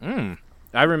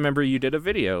 I remember you did a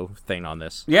video thing on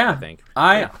this. Yeah. I think.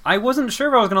 I wasn't sure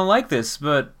if I was going to like this,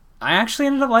 but I actually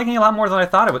ended up liking it a lot more than I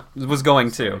thought it was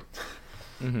going to.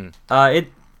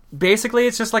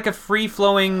 It's just like a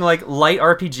free-flowing light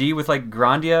RPG with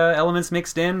Grandia elements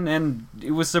mixed in, and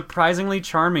it was surprisingly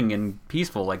charming and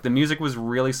peaceful. The music was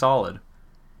really solid.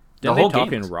 Did they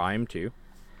talk in rhyme too?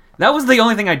 That was the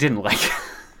only thing I didn't like.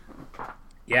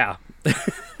 Yeah.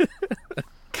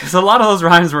 Because a lot of those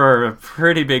rhymes were a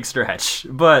pretty big stretch,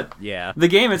 but yeah, the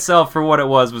game itself, for what it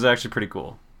was actually pretty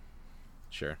cool.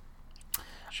 Sure.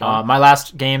 My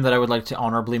last game that I would like to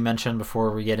honorably mention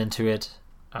before we get into it,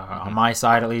 on my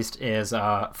side at least, is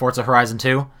Forza Horizon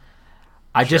 2.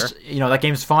 That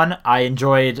game's fun. I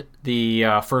enjoyed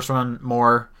the first one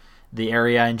more. The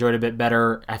area I enjoyed a bit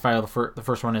better. I find the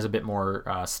first one is a bit more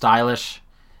stylish,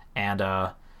 and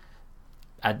I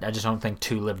just don't think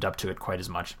 2 lived up to it quite as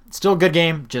much. Still a good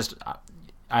game, just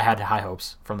I had high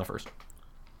hopes from the first.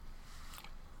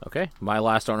 Okay, my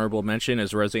last honorable mention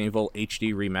is Resident Evil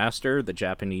HD Remaster, the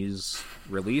Japanese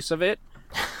release of it,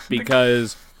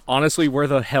 because honestly, where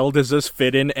the hell does this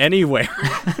fit in anywhere?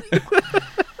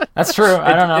 That's true,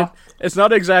 I don't know. It's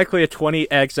not exactly a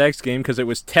 20XX game because it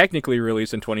was technically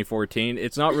released in 2014.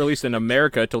 It's not released in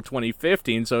America till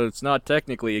 2015, so it's not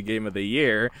technically a game of the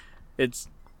year. It's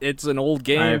an old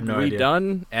game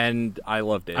redone, and I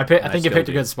loved it. I think you picked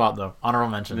a good spot, though.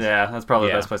 Honorable mentions. Yeah, that's probably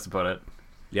the best place to put it.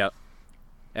 Yep.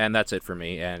 And that's it for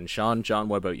me. And John,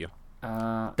 what about you?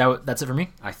 That's it for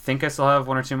me? I think I still have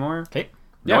 1 or 2 more. Okay.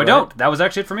 No, I don't. That was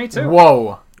actually it for me, too.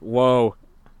 Whoa.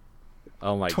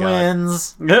 Oh, my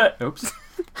Twins. God. Oops.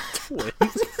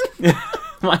 Twins.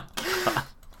 My God.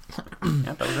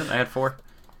 Yeah, that was it. I had 4.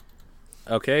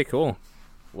 Okay, cool.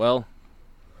 Well,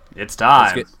 it's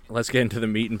time. Let's get into the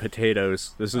meat and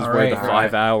potatoes. This is where the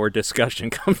 5-hour discussion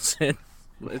comes in.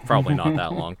 It's probably not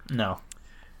that long. No.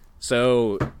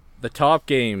 So, the top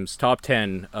 10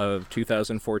 of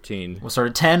 2014. We'll start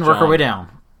at 10, work our way down.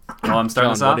 Well, I'm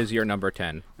starting this off. What is your number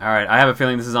 10? All right, I have a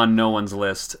feeling this is on no one's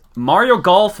list. Mario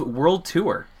Golf World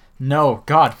Tour. No,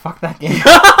 God, fuck that game.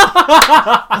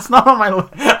 That's not on my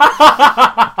list.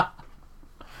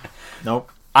 Nope.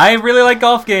 I really like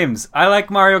golf games. I like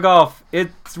Mario Golf.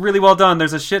 It's really well done.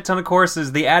 There's a shit ton of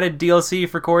courses. They added DLC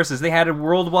for courses. They added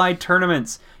worldwide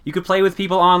tournaments. You could play with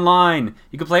people online.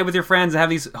 You could play with your friends and have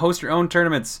these host your own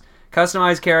tournaments.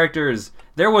 Customized characters.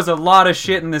 There was a lot of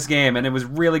shit in this game, and it was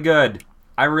really good.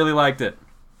 I really liked it.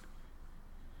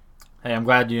 Hey, I'm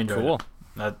glad you enjoyed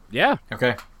it. Yeah.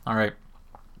 Okay. All right.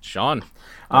 Sean.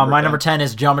 My number 10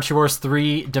 is Geometry Wars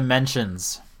 3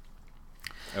 Dimensions.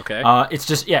 Okay.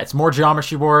 It's more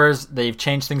Geometry Wars. They've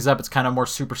changed things up. It's kind of more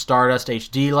Super Stardust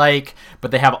HD-like,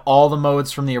 but they have all the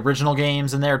modes from the original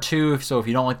games in there too, so if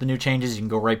you don't like the new changes, you can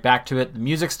go right back to it. The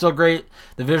music's still great.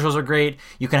 The visuals are great.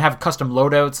 You can have custom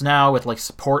loadouts now with like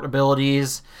support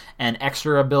abilities and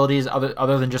extra abilities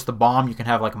other than just the bomb. You can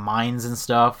have like mines and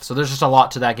stuff. So there's just a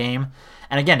lot to that game.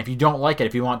 And again, if you don't like it,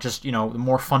 if you want just, the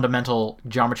more fundamental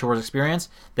Geometry Wars experience,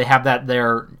 they have that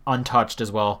there untouched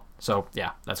as well. So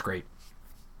yeah, that's great.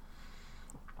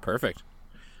 Perfect.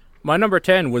 My number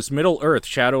 10 was Middle-earth: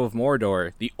 Shadow of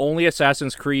Mordor, the only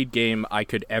Assassin's Creed game I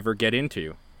could ever get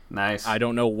into. Nice. I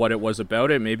don't know what it was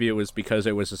about it. Maybe it was because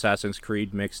it was Assassin's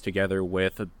Creed mixed together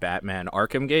with Batman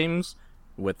Arkham games,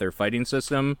 with their fighting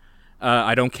system.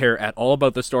 I don't care at all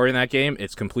about the story in that game.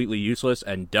 It's completely useless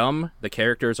and dumb. The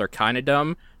characters are kind of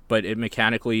dumb, but it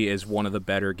mechanically is one of the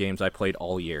better games I played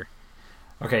all year.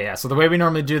 Okay, yeah, so the way we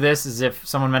normally do this is if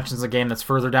someone mentions a game that's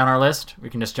further down our list, we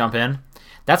can just jump in.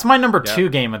 That's my number 2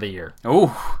 game of the year.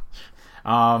 Oh.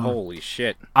 Holy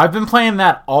shit. I've been playing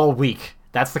that all week.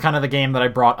 That's the kind of the game that I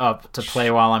brought up to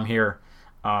play while I'm here.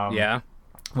 Yeah.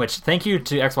 Which, thank you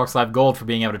to Xbox Live Gold for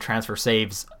being able to transfer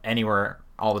saves anywhere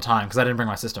all the time, because I didn't bring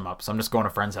my system up, so I'm just going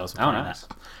to a friend's house and playing nice.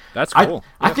 that. That's cool.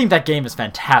 I think that game is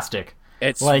fantastic.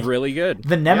 It's really good.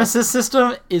 The Nemesis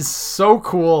system is so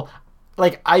cool.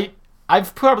 Like,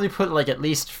 I've probably put like at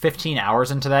least 15 hours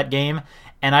into that game,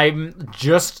 and I'm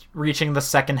just reaching the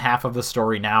second half of the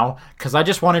story now, because I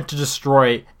just wanted to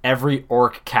destroy every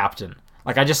orc captain.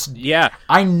 Like,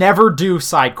 I never do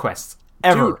side quests.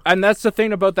 Ever. Dude, and that's the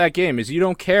thing about that game, is you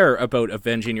don't care about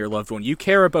avenging your loved one. You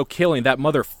care about killing that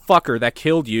motherfucker that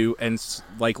killed you and,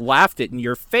 like, laughed it in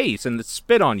your face and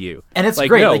spit on you. And it's like,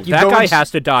 great. No, like, that guy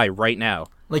has to die right now.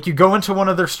 Like, you go into one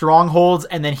of their strongholds,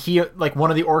 and then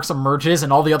one of the orcs emerges,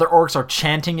 and all the other orcs are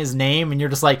chanting his name, and you're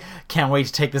just like, can't wait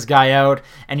to take this guy out.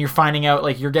 And you're finding out,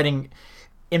 like, you're getting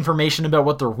information about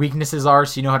what their weaknesses are,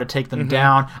 so you know how to take them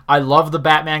down. I love the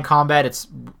Batman combat.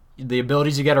 The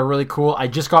abilities you get are really cool. I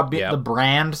just got the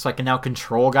brand, so I can now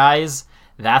control guys.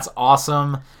 That's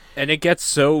awesome. And it gets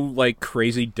so, like,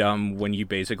 crazy dumb when you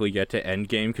basically get to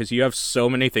endgame, because you have so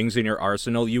many things in your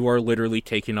arsenal. You are literally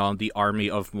taking on the army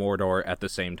of Mordor at the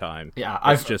same time. Yeah,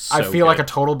 I feel like a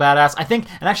total badass. I think,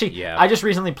 and actually, I just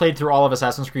recently played through all of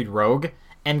Assassin's Creed Rogue,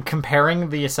 and comparing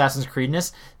the Assassin's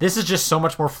Creedness, this is just so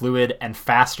much more fluid and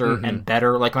faster and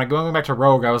better. Like, when going back to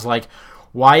Rogue, I was like,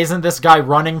 why isn't this guy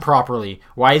running properly?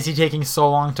 Why is he taking so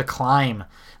long to climb?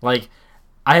 Like,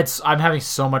 I'm having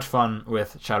so much fun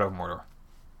with Shadow of Mordor.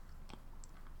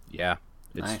 Yeah.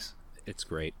 Nice. It's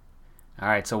great. All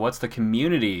right, so what's the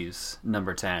community's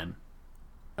number 10?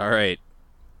 All right.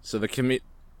 So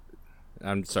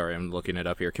I'm sorry, I'm looking it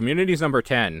up here. Community's number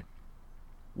 10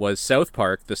 was South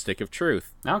Park: The Stick of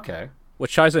Truth. Okay.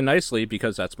 Which ties in nicely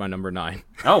because that's my number 9.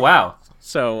 Oh, wow.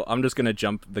 So I'm just going to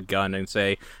jump the gun and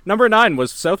say number 9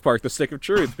 was South Park: The Stick of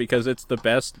Truth because it's the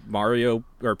best Mario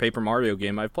or Paper Mario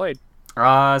game I've played.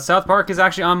 South Park is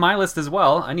actually on my list as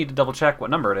well. I need to double check what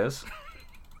number it is.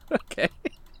 Okay.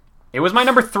 It was my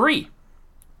number 3.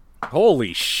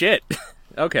 Holy shit.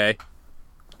 Okay.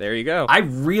 There you go. I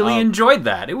really enjoyed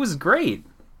that. It was great.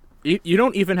 You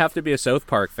don't even have to be a South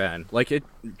Park fan. Like, it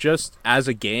just, as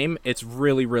a game, it's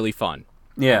really, really fun.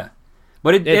 Yeah.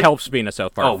 But it helps being a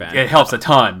South Park fan. It helps a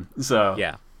ton. So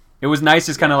yeah. It was nice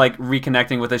just kind of like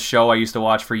reconnecting with a show I used to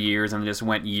watch for years and just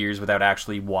went years without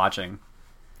actually watching.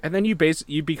 And then you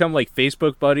become like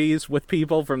Facebook buddies with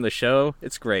people from the show.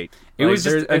 It's great. It was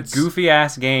just a goofy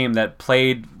ass game that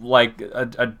played like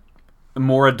a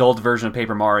more adult version of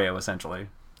Paper Mario, essentially.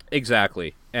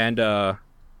 Exactly. And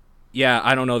yeah,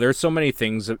 I don't know. There's so many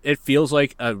things. It feels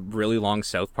like a really long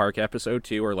South Park episode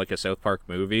too, or like a South Park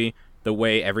movie. The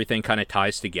way everything kind of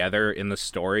ties together in the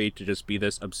story to just be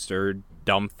this absurd,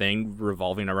 dumb thing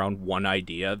revolving around one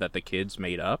idea that the kids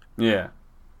made up. Yeah.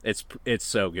 It's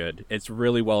so good. It's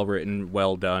really well written,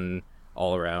 well done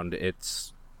all around. It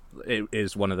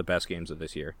is one of the best games of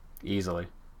this year. Easily.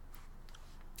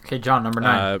 Okay, John, number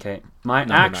 9. Okay, my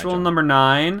actual number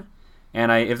 9,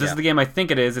 and if this is the game I think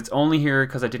it is, it's only here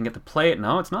because I didn't get to play it.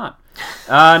 No, it's not.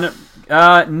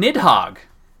 Nidhogg.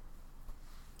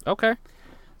 Okay.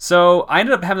 So I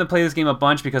ended up having to play this game a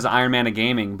bunch because of Iron Man of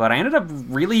Gaming, but I ended up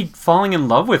really falling in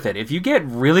love with it. If you get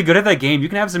really good at that game, you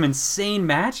can have some insane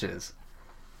matches.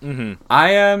 Mm-hmm.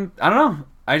 I don't know.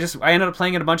 I ended up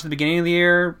playing it a bunch at the beginning of the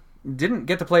year. Didn't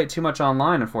get to play it too much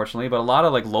online, unfortunately, but a lot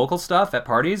of like local stuff at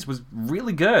parties was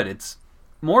really good. It's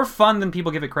more fun than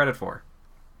people give it credit for.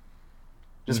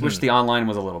 Just wish the online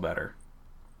was a little better.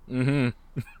 Mm-hmm.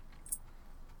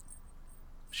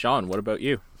 Sean, what about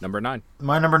you? Number 9.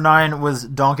 My number 9 was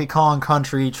Donkey Kong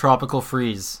Country Tropical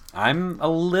Freeze. I'm a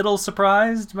little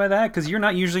surprised by that, because you're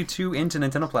not usually too into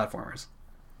Nintendo platformers.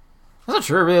 That's not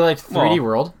true. I really liked 3D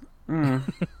World. Mm.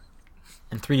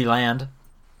 And 3D Land.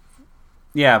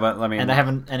 Yeah, but I mean... And I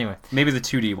haven't... Anyway. Maybe the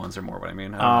 2D ones are more what I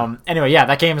mean. Anyway, yeah,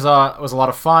 that game was a lot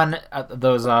of fun.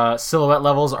 Those silhouette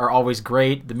levels are always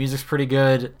great. The music's pretty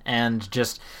good. And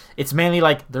just... It's mainly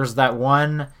like there's that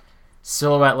one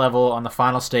silhouette level on the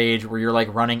final stage where you're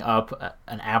like running up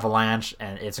an avalanche,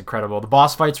 and it's incredible. The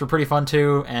boss fights were pretty fun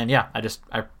too, and yeah,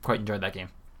 I quite enjoyed that game.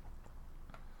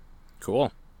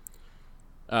 Cool.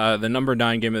 The number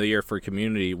 9 game of the year for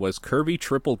Community was Kirby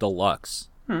Triple Deluxe.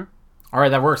 All right,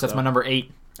 that works. That's my number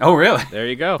 8. Oh, really? There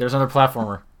you go. There's another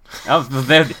platformer.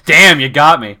 Damn, you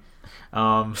got me.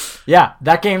 Yeah,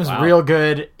 that game's real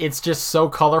good. It's just so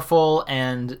colorful,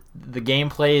 and the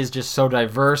gameplay is just so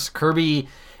diverse. Kirby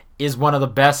is one of the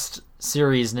best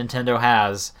series Nintendo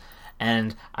has,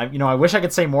 and I wish I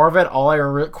could say more of it. All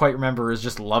I quite remember is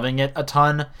just loving it a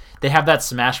ton. They have that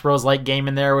Smash Bros. Like game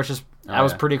in there, which is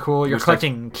was pretty cool. You're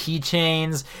collecting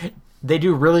keychains. They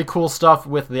do really cool stuff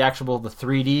with the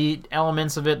 3D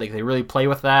elements of it. Like they really play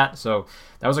with that. So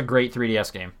that was a great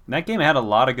 3DS game. That game had a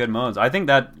lot of good modes. I think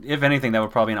that, if anything, that would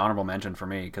probably be an honorable mention for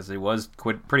me, because it was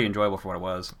pretty enjoyable for what it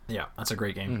was. Yeah, that's a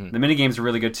great game. Mm-hmm. The minigames are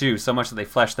really good too, so much that they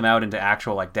fleshed them out into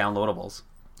actual like downloadables.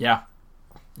 Yeah.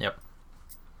 Yep.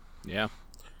 Yeah.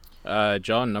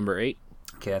 John, number 8.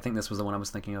 Okay, I think this was the one I was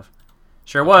thinking of.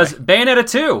 Sure was. Okay. Bayonetta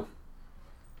 2!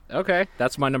 Okay,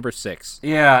 that's my number 6.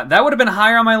 Yeah, that would have been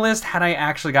higher on my list had I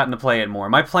actually gotten to play it more.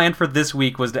 My plan for this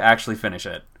week was to actually finish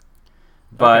it.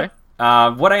 But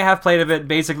what I have played of it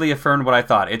basically affirmed what I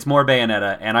thought. It's more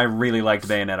Bayonetta, and I really liked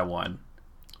Bayonetta 1.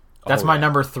 That's my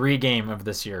number 3 game of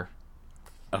this year.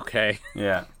 Okay.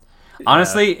 Yeah.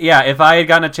 Honestly, yeah, if I had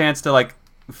gotten a chance to like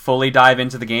fully dive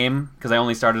into the game, because I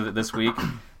only started it this week,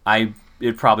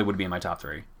 it probably would be in my top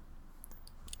 3.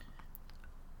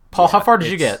 Paul, how far did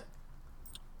you get?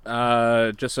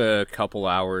 Just a couple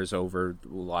hours over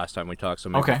last time we talked, so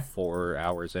maybe 4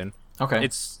 hours in. Okay.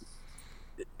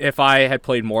 If I had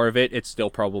played more of it, it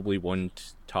still probably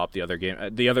wouldn't top the other game.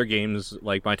 The other games,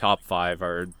 like my top 5,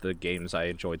 are the games I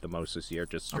enjoyed the most this year,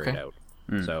 just straight out.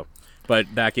 So, but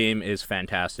that game is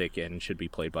fantastic and should be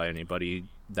played by anybody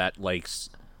that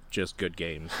likes just good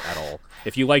games at all.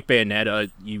 If you like Bayonetta,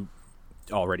 you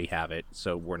already have it,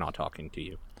 so we're not talking to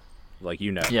you. Like, we're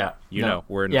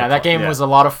in that game was a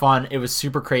lot of fun. It was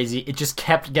super crazy. It just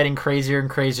kept getting crazier and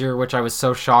crazier, which I was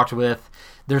so shocked with.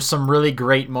 There's some really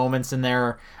great moments in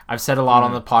there. I've said a lot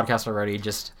on the podcast already.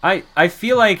 I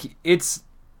feel like it's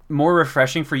more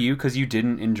refreshing for you because you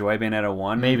didn't enjoy Bayonetta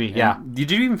 1. Maybe, yeah. Did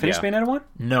you even finish Bayonetta 1?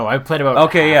 No, I played about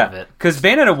half of it. Because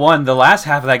Bayonetta 1, the last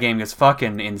half of that game is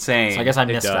fucking insane. So I guess I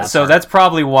missed that. So that's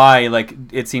probably why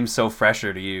it seems so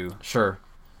fresher to you. Sure.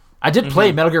 I did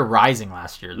play Metal Gear Rising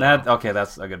last year, though.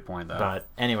 That's a good point, though. But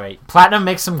anyway, Platinum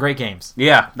makes some great games.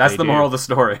 Yeah, that's the moral of the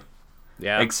story.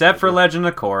 Yeah. Except for Legend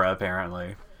of Korra,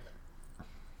 apparently.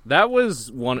 That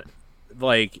was one,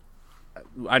 like,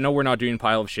 I know we're not doing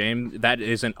Pile of Shame. That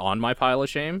isn't on my Pile of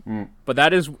Shame. But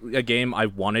that is a game I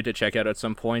wanted to check out at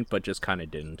some point, but just kind of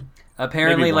didn't.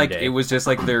 Apparently, it was just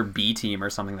like their B team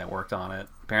or something that worked on it.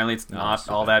 Apparently, it's not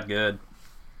all that good.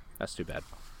 That's too bad.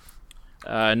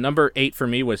 Number 8 for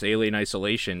me was Alien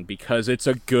Isolation, because it's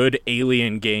a good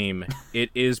Alien game.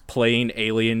 It is playing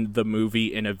Alien the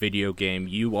movie in a video game.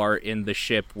 You are in the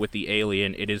ship with the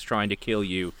alien. It is trying to kill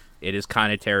you. It is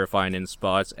kind of terrifying in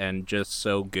spots and just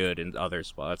so good in other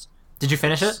spots. Did you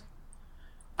finish it?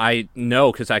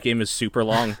 No, because that game is super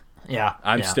long. Yeah.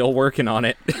 I'm still working on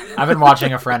it. I've been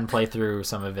watching a friend play through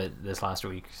some of it this last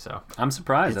week, so I'm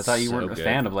surprised. I thought you weren't a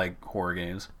fan of like horror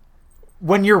games.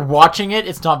 When you're watching it,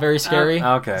 it's not very scary.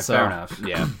 Okay, fair enough.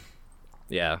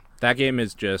 Yeah. That game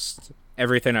is just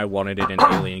everything I wanted in an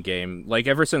Alien game. Like,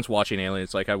 ever since watching Alien,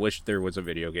 it's like, I wish there was a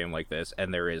video game like this,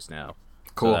 and there is now.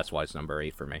 Cool. So that's why it's number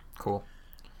 8 for me. Cool.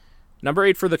 Number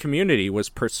 8 for the community was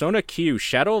Persona Q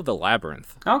Shadow of the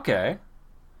Labyrinth. Okay.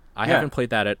 I haven't played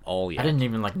that at all yet. I didn't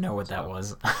even know what that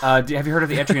was. Have you heard of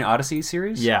the Etrian Odyssey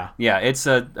series? Yeah. Yeah, it's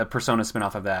a Persona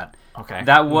spin-off of that. Okay.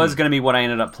 That was going to be what I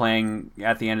ended up playing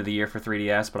at the end of the year for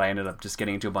 3DS, but I ended up just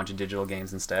getting into a bunch of digital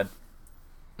games instead.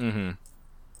 Mm-hmm.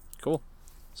 Cool.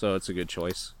 So it's a good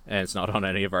choice, and it's not on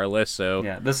any of our lists. So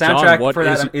yeah, the soundtrack for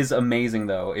that is amazing,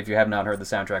 though. If you have not heard the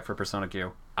soundtrack for Persona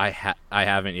Q, I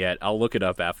haven't yet. I'll look it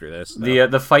up after this.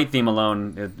 The fight theme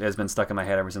alone has been stuck in my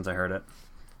head ever since I heard it.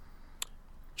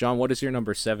 John, what is your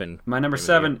number 7? My number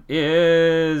 7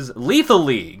 is Lethal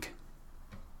League.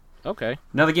 Okay.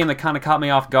 Another game that kind of caught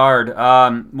me off guard.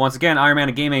 Once again, Iron Man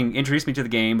of Gaming introduced me to the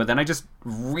game, but then I just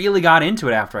really got into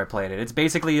it after I played it. It's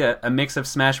basically a mix of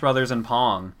Smash Brothers and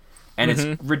Pong, and it's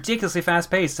ridiculously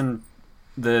fast-paced, and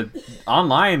the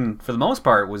online, for the most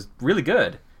part, was really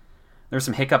good. There were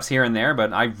some hiccups here and there,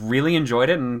 but I really enjoyed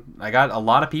it, and I got a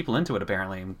lot of people into it,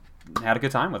 apparently, and had a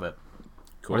good time with it.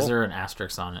 Cool. Or is there an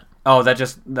asterisk on it? Oh, that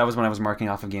was when I was marking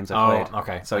off of games I played.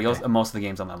 Okay. So most of the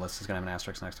games on that list is going to have an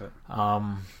asterisk next to it.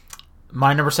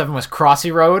 My number 7 was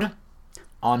Crossy Road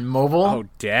on mobile. Oh,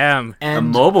 damn. And a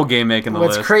mobile game making the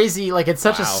list. What's crazy, like, it's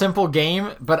such a simple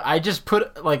game, but I just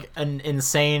put, like, an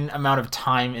insane amount of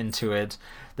time into it.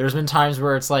 There's been times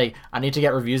where it's like, I need to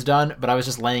get reviews done, but I was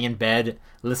just laying in bed,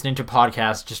 listening to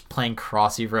podcasts, just playing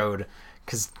Crossy Road,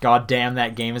 because goddamn,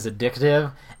 that game is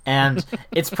addictive. And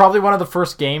it's probably one of the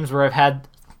first games where I've had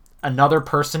another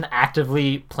person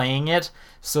actively playing it,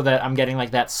 so that I'm getting,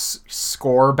 like, that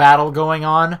score battle going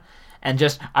on. And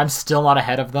just, I'm still not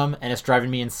ahead of them, and it's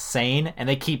driving me insane. And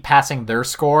they keep passing their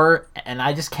score, and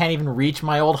I just can't even reach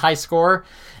my old high score.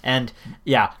 And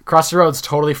yeah, Crossy Road's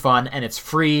totally fun, and it's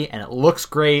free, and it looks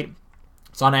great.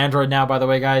 It's on Android now, by the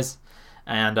way, guys.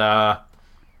 And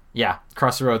yeah,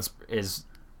 Crossy Roads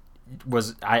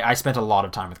I spent a lot of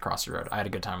time with Crossy Road. I had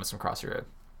a good time with some Crossy Road.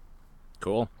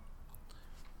 Cool.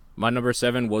 My number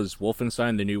 7 was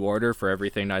Wolfenstein: The New Order, for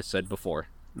everything I said before.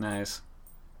 Nice.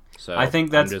 So I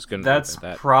think that's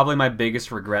probably my biggest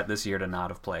regret this year to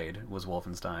not have played was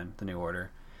Wolfenstein: The New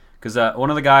Order, because one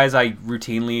of the guys I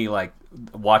routinely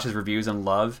watch his reviews and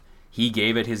love, he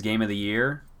gave it his game of the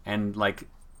year, and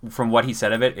from what he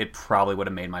said of it, it probably would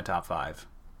have made my top 5.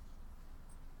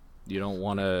 You don't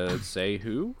want to say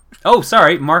who? Oh,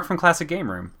 sorry, Mark from Classic Game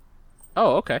Room.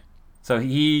 Oh, okay. So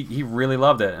he really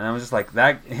loved it, and I was just like,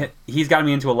 he's gotten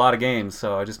me into a lot of games,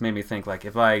 so it just made me think,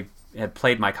 if I had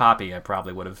played my copy, I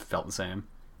probably would have felt the same.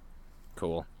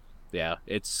 Cool. Yeah,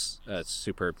 it's a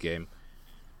superb game.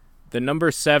 The number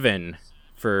 7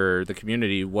 for the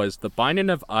community was The Binding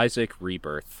of Isaac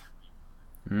Rebirth.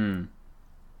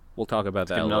 We'll talk about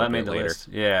that a little bit later. List.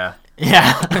 Yeah.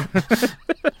 Yeah.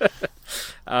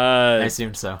 I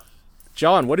assumed so.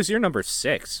 John, what is your number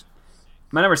 6?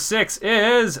 My number 6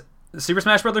 is Super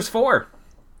Smash Bros. 4.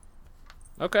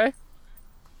 Okay.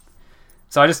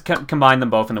 So I just combined them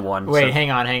both into one. Wait,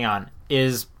 hang on.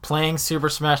 Is playing Super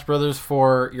Smash Bros.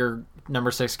 For your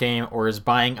number 6 game, or is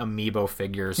buying amiibo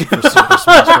figures for Super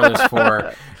Smash Bros.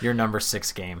 For your number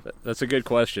 6 game? That's a good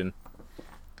question.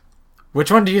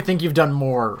 Which one do you think you've done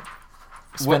more?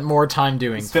 Spent more time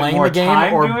doing? Playing the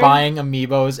game or buying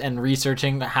amiibos and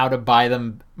researching how to buy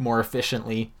them more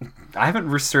efficiently? I haven't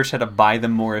researched how to buy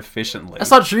them more efficiently. That's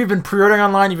not true. You've been pre-ordering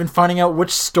online. You've been finding out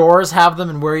which stores have them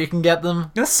and where you can get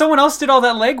them. Someone else did all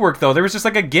that legwork, though. There was just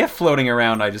a GIF floating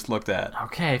around I just looked at.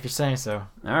 Okay, if you're saying so.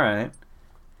 All right.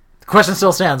 The question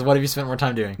still stands. What have you spent more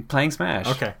time doing? Playing Smash.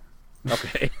 Okay.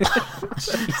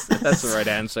 That's the right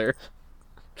answer.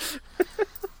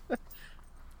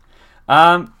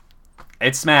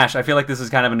 It's Smash. I feel like this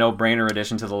is kind of a no-brainer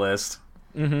addition to the list.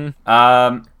 Mm-hmm.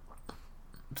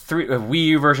 Wii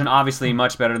U version, obviously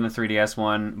much better than the 3DS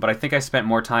one, but I think I spent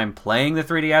more time playing the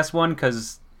 3DS one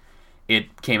because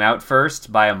it came out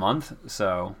first by a month.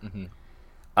 So,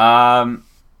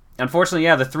 unfortunately,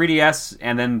 yeah, the 3DS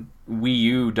and then Wii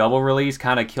U double release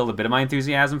kind of killed a bit of my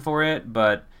enthusiasm for it,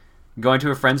 but going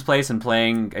to a friend's place and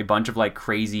playing a bunch of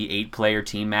crazy 8-player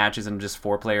team matches and just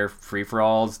 4-player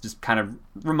free-for-alls just kind of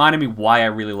reminded me why I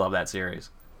really love that series.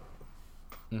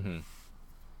 Mm-hmm.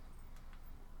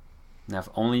 Now, if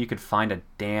only you could find a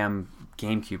damn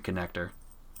GameCube connector.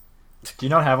 Do you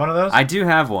not have one of those? I do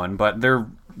have one, but they're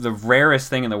the rarest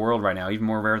thing in the world right now, even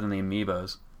more rare than the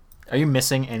Amiibos. Are you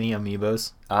missing any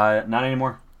Amiibos? Not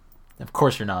anymore. Of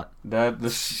course you're not. The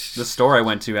store I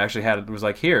went to actually was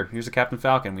here's a Captain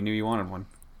Falcon. We knew you wanted one.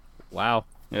 Wow.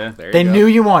 Yeah. They knew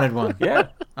you wanted one. Yeah.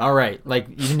 All right. You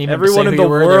didn't even everyone say in who the you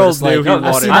were. world knew he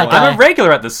wanted one. I'm a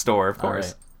regular at this store, of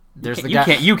course. Right.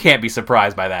 There's You can't be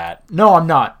surprised by that. No, I'm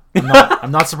not.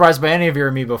 I'm not surprised by any of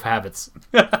your Amiibo habits.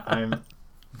 I'm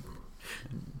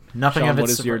nothing Sean, of it. What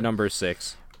is your number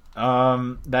 6?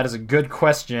 That is a good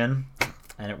question,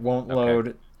 and it won't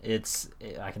load.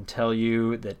 I can tell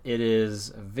you that it is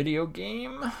a video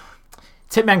game.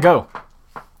 It's Hitman Go.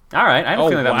 All right, I had a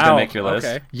feeling that was going to make your list.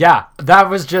 Okay. Yeah, that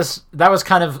was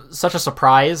kind of such a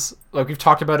surprise. Like, we've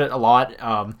talked about it a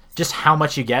lot. Just how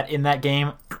much you get in that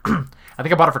game. I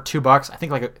think I bought it for $2. I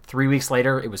think like 3 weeks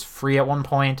later, it was free at one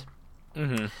point.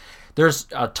 Mm-hmm. There's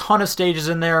a ton of stages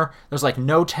in there. There's like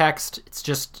no text. It's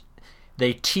just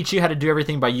they teach you how to do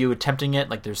everything by you attempting it.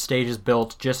 Like, there's stages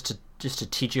built just to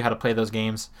teach you how to play those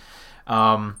games.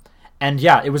 And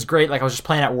yeah, it was great. Like, I was just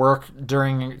playing at work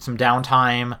during some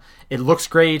downtime. It looks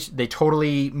great. They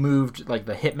totally moved like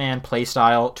the Hitman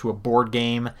playstyle to a board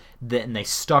game, and they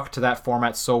stuck to that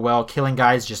format so well. Killing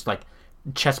guys, just like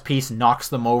chess piece knocks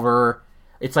them over.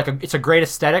 It's a great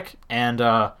aesthetic, and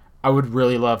I would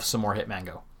really love some more Hitman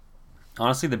Go.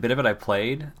 Honestly, the bit of it I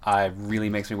played, really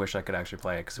makes me wish I could actually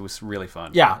play it because it was really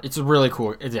fun. Yeah, it's really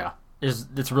cool.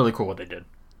 It's really cool what they did.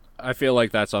 I feel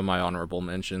like that's on my honorable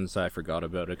mentions. I forgot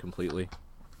about it completely.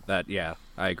 I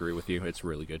agree with you. It's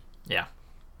really good. Yeah.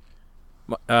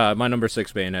 My number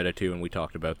 6, Bayonetta 2, and we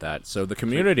talked about that. So the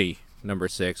community number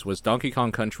 6 was Donkey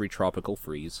Kong Country Tropical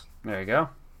Freeze. There you go.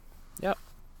 Yep.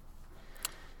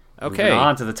 Okay. Moving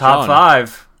on to the top John,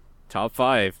 5. Top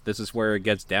 5. This is where it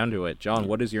gets down to it. John,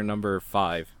 what is your number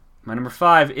 5? My number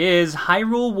 5 is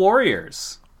Hyrule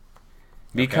Warriors.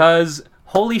 Because,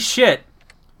 holy shit,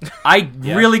 I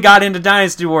really got into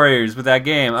Dynasty Warriors with that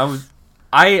game.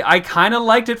 I kind of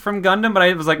liked it from Gundam, but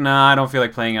I was like, nah, I don't feel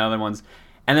like playing other ones.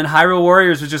 And then Hyrule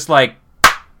Warriors was just like,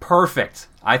 perfect.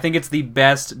 I think it's the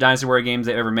best Dynasty Warrior games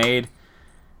they've ever made.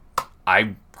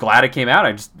 I'm glad it came out.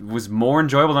 It was more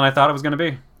enjoyable than I thought it was going to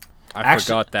be. I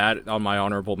forgot that on my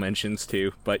honorable mentions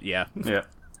too, but yeah. Yeah.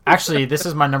 Actually, this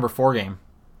is my number 4 game.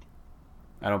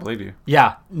 I don't believe you.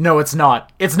 Yeah. No, it's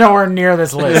not. It's nowhere near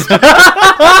this list.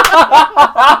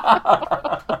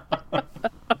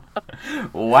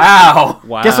 Wow.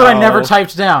 Guess what I never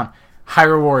typed down?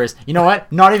 Hyrule Warriors. You know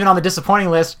what? Not even on the disappointing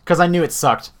list, because I knew it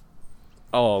sucked.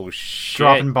 Oh, shit.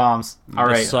 Dropping bombs. All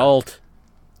right. Assault.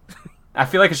 I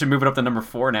feel like I should move it up to number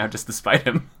 4 now, just to spite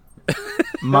him.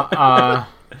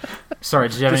 Sorry,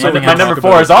 did you have So anything my else? number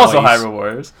 4 is also Hyrule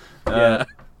Warriors. Yeah.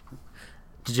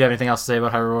 Did you have anything else to say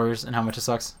about Hyrule Warriors and how much it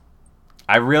sucks?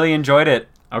 I really enjoyed it,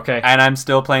 Okay. and I'm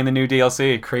still playing the new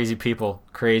DLC. Crazy people.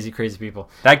 Crazy people.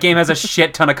 That game has a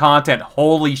shit ton of content.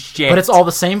 Holy shit. But it's all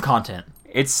the same content.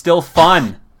 It's still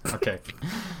fun. Okay.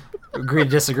 Agree to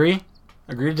disagree?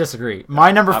 Agree to disagree.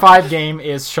 My number 5 game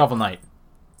is Shovel Knight.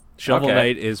 Shovel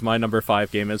Knight is my number 5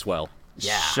 game as well.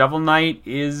 Yeah. Shovel Knight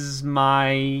is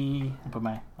my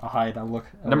I'll hide. I'll look.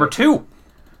 number 2.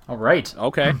 All right.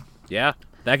 Okay. Yeah.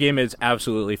 That game is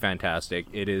absolutely fantastic.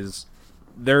 It is.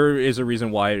 There is a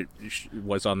reason why it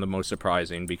was on the most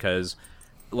surprising because,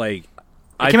 like,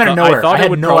 I came out of nowhere. I thought had it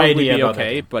would no probably idea be about that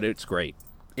okay, game. but it's great.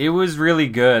 It was really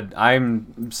good.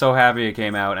 I'm so happy it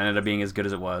came out and ended up being as good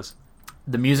as it was.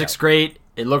 The music's great.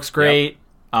 It looks great.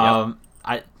 Yep.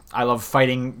 I love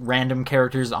fighting random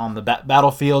characters on the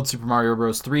battlefield, Super Mario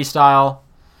Bros. 3 style.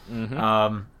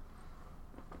 Mm-hmm.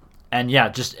 And yeah,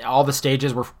 just all the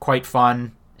stages were quite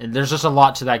fun. And there's just a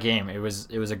lot to that game. It was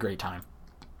a great time.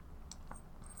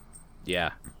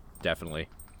 Yeah, definitely.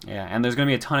 Yeah, and there's going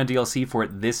to be a ton of DLC for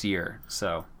it this year.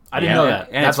 So I didn't know that.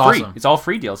 And That's it's free. awesome. It's all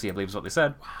free DLC, I believe is what they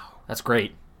said. That's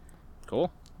great.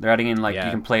 Cool. They're adding in, like, Yeah.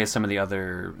 you can play as some of the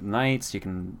other knights. You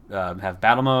can have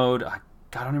battle mode. I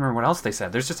don't remember what else they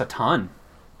said. There's just a ton.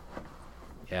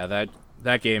 Yeah,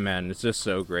 that game, man, it's just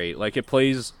so great. Like, it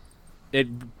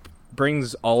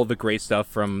brings all the great stuff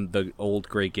from the old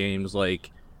great games,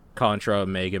 like Contra,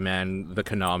 Mega Man, the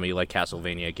Konami, like,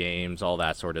 Castlevania games, all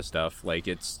that sort of stuff. Like,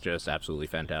 it's just absolutely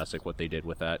fantastic what they did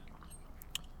with that.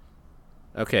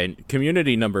 Okay,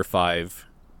 community number 5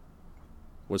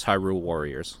 was Hyrule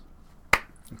Warriors.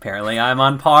 Apparently, I'm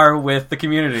on par with the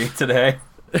community today.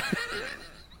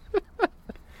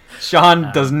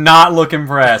 Sean does not look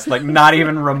impressed, like, not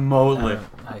even remotely.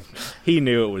 He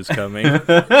knew it was coming.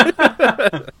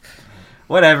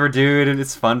 Whatever, dude.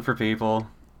 It's fun for people.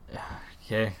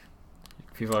 Okay.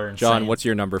 People are insane. John, what's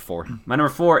your number 4? My number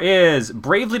 4 is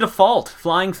Bravely Default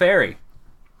Flying Fairy.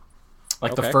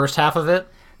 Like Okay. the first half of it?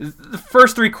 The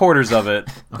first 3/4 of it.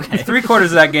 Okay. 3/4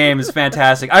 of that game is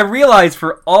fantastic. I realized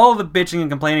for all the bitching and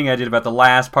complaining I did about the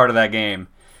last part of that game,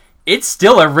 it's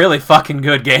still a really fucking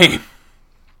good game.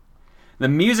 The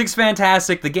music's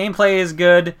fantastic. The gameplay is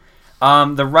good.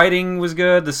 The writing was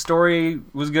good. The story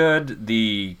was good.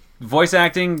 The voice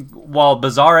acting, while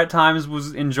bizarre at times,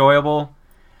 was enjoyable.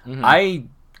 Mm-hmm. I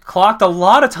clocked a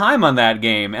lot of time on that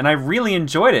game, and I really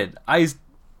enjoyed it. I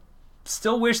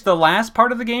still wish the last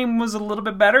part of the game was a little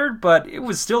bit better, but it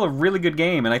was still a really good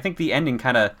game, and I think the ending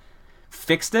kind of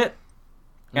fixed it.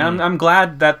 And I'm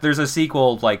glad that there's a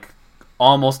sequel, like,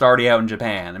 almost already out in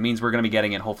Japan. It means we're going to be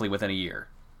getting it hopefully within a year.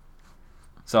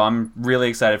 So I'm really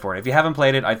excited for it. If you haven't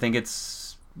played it, I think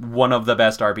it's one of the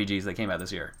best RPGs that came out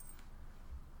this year.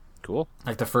 Cool.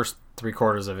 Like the first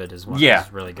 3/4 of it is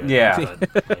really good. Yeah.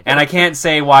 But, And I can't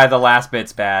say why the last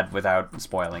bit's bad without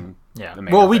spoiling. yeah. the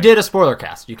main Well, we thing. did a spoiler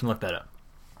cast. You can look that up.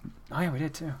 Oh yeah, we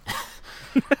did too.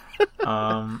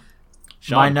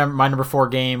 My number 4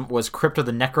 game was Crypt of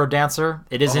the Necrodancer.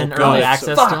 It is in God. early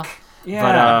access still.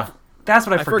 Yeah. But that's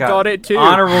what I forgot. forgot it too.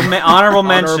 Honorable mention.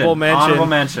 Honorable mention. Honorable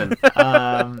mention.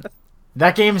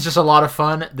 that game is just a lot of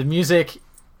fun. The music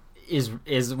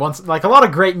is once like a lot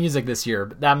of great music this year.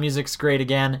 But that music's great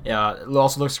again. It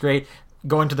also looks great.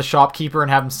 Going to the shopkeeper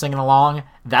and have him singing along,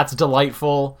 that's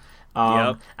delightful.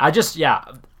 Yep.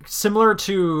 Similar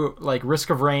to like Risk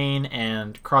of Rain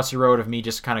and Crossy Road of me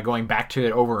just kind of going back to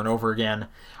it over and over again.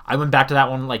 I went back to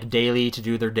that one like daily to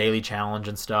do their daily challenge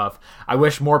and stuff. I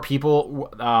wish more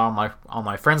people on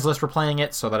my friends list were playing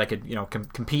it so that I could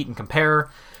compete and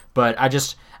compare. But I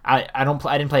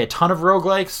didn't play a ton of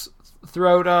roguelikes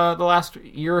throughout the last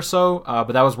year or so.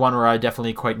 But that was one where I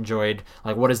definitely quite enjoyed.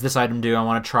 Like, what does this item do? I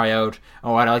want to try out.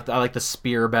 Oh, I like the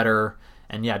spear better.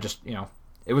 And yeah, just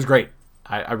it was great.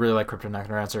 I really like Crypt of the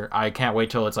Necrodancer. I can't wait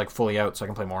till it's like fully out so I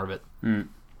can play more of it.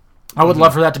 I would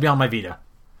love for that to be on my Vita.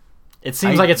 It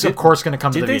seems like it's of course going to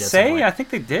come to the Vita. Did they say? I think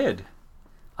they did.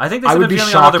 I think they I said would it'd be be on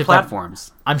shocked other if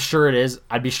platforms. I'm sure it is.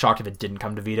 I'd be shocked if it didn't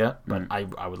come to Vita, but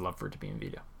I would love for it to be in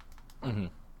Vita. Mm-hmm.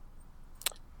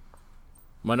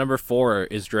 My number 4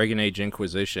 is Dragon Age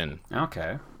Inquisition.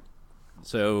 Okay.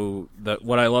 So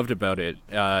what I loved about it,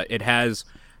 it has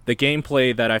the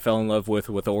gameplay that I fell in love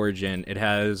with Origin. It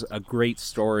has a great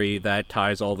story that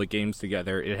ties all the games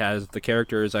together. It has the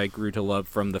characters I grew to love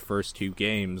from the first 2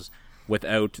 games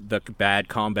without the bad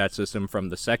combat system from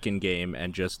the second game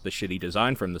and just the shitty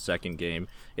design from the second game.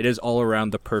 It is all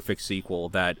around the perfect sequel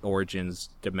that Origins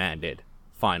demanded,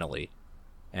 finally.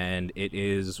 And it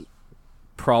is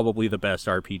probably the best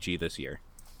RPG this year.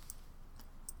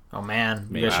 Oh man,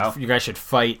 Wow. You guys should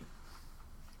fight.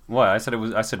 What? I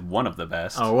said one of the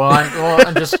best. Oh well,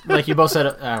 I'm just like you both said.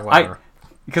 Whatever.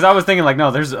 Because I was thinking like,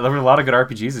 no, there were a lot of good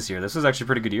RPGs this year. This was actually a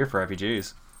pretty good year for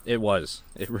RPGs. It was.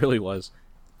 It really was.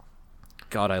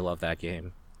 God, I love that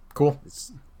game. Cool.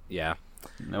 Yeah.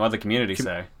 Now, what did the community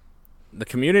say? The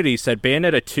community said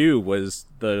Bayonetta 2 was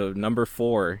the number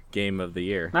 4 game of the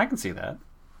year. I can see that.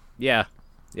 Yeah.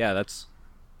 Yeah, that's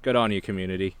good on you,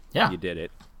 community. Yeah. You did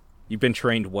it. You've been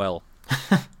trained well.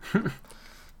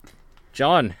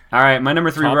 John. All right, my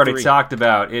number 3 we Top already 3. talked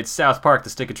about. It's South Park: The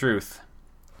Stick of Truth.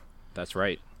 That's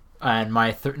right. And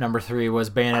my number 3 was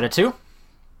Bayonetta 2.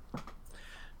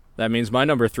 That means my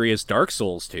number 3 is Dark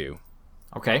Souls 2.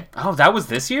 Okay. Oh, that was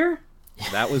this year?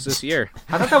 That was this year.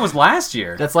 I thought that was last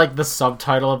year. That's like the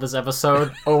subtitle of this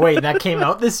episode. Oh wait, that came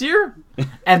out this year?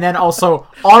 And then also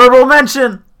honorable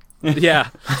mention. Yeah.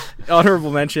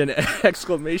 Honorable mention,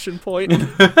 exclamation point. ...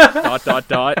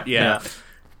 Yeah.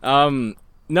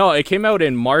 No, it came out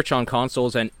in March on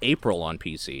consoles and April on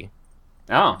PC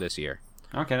Oh, this year.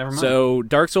 okay, never mind. So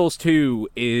Dark Souls 2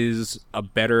 is a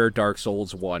better Dark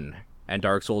Souls 1. And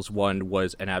Dark Souls 1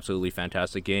 was an absolutely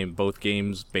fantastic game. Both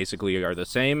games basically are the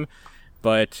same,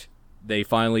 but they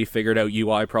finally figured out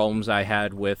UI problems I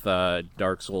had with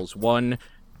Dark Souls 1.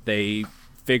 They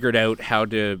figured out how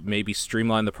to maybe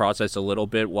streamline the process a little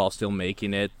bit while still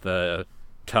making it the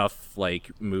tough,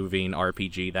 like, moving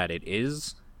RPG that it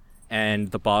is.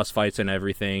 And the boss fights and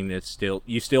everything,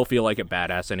 you still feel like a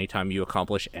badass anytime you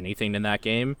accomplish anything in that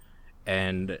game.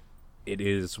 And it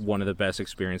is one of the best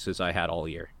experiences I had all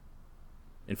year.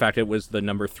 In fact, it was the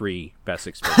number 3 best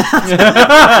experience.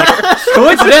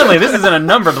 Coincidentally, this isn't a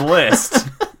numbered list.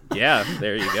 Yeah,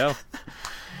 there you go.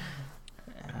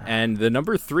 And the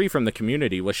number 3 from the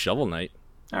community was Shovel Knight.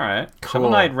 All right. Cool. Shovel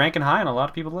Knight ranking high on a lot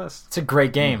of people's lists. It's a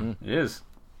great game. It is.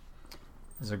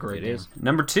 It's a great It game. is.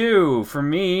 Number 2, for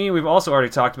me, we've also already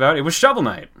talked about, it was Shovel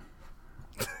Knight.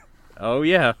 Oh,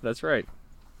 yeah, that's right.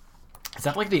 Is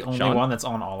that like the only Sean? one that's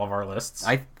on all of our lists?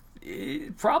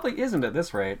 It probably isn't at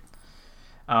this rate.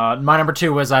 My number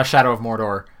 2 was Shadow of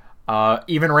Mordor.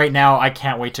 Even right now, I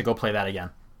can't wait to go play that again.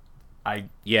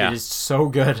 Yeah. It is so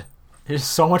good. It is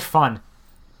so much fun.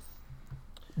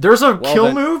 There's a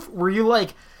kill move where you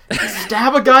like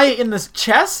stab a guy in the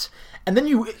chest, and then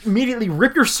you immediately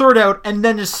rip your sword out and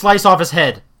then just slice off his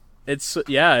head. It's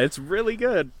really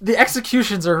good. The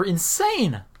executions are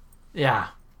insane. Yeah.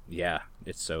 Yeah,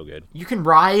 It's so good. You can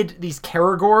ride these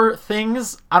Karagor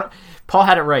things. Paul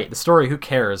had it right. The story, who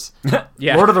cares?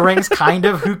 Yeah. Lord of the Rings, kind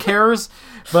of, who cares?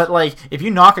 But, like, if you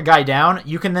knock a guy down,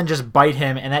 you can then just bite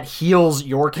him, and that heals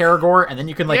your Karagor, and then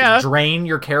you can, like, drain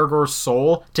your Karagor's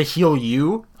soul to heal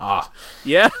you.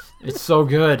 Yeah. It's so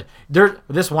good.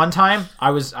 This one time,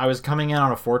 I was coming in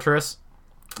on a fortress,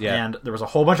 and there was a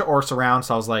whole bunch of orcs around,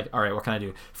 so I was like, all right, what can I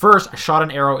do? First, I shot an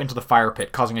arrow into the fire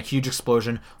pit, causing a huge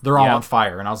explosion. They're all on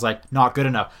fire, and I was like, not good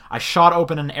enough. I shot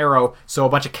open an arrow, so a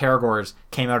bunch of Karagors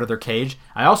came out of their cage.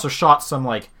 I also shot some,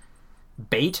 like,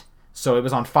 bait, so it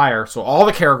was on fire, so all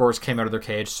the Karagors came out of their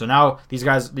cage. So now these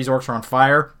orcs are on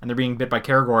fire, and they're being bit by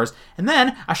Karagors. And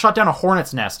then I shot down a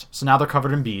hornet's nest, so now they're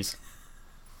covered in bees.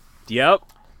 Yep.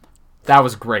 That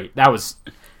was great.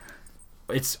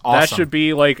 It's awesome. That should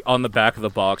be, like, on the back of the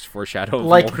box for Shadow of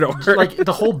Mordor. Like,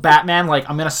 the whole Batman, like,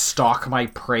 I'm gonna stalk my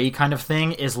prey kind of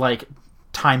thing is, like,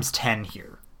 times 10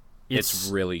 here. It's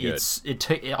really good. It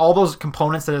took all those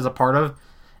components that it is a part of,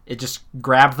 it just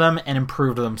grabbed them and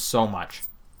improved them so much.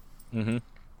 Mm-hmm.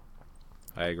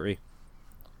 I agree.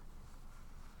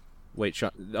 Wait,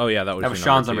 Sean... Oh, yeah, that was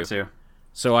Sean's number 2.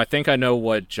 So I think I know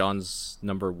what John's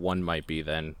number 1 might be,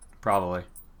 then. Probably.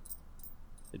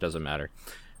 It doesn't matter.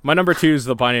 My number 2 is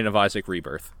The Binding of Isaac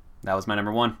Rebirth. That was my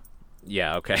number 1.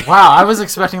 Yeah, okay. Wow, I was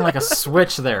expecting like a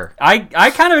switch there. I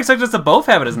kind of expected us to both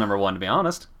have it as number 1, to be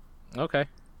honest. Okay.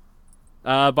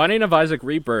 Binding of Isaac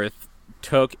Rebirth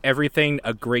took everything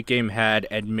a great game had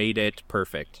and made it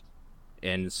perfect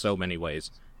in so many ways.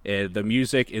 The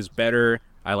music is better.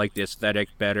 I like the aesthetic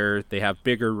better. They have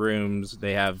bigger rooms.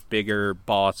 They have bigger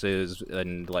bosses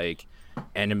and, like,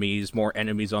 more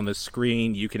enemies on the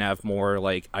screen. You can have more,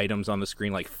 like, items on the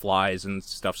screen, like flies and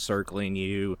stuff circling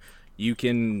you. You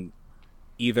can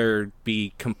either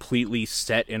be completely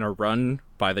set in a run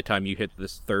by the time you hit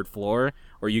this 3rd floor,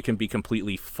 or you can be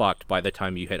completely fucked by the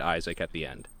time you hit Isaac at the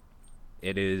end.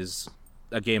 It is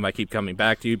a game I keep coming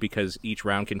back to because each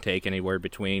round can take anywhere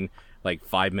between, like,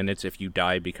 5 minutes if you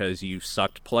die because you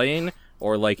sucked playing,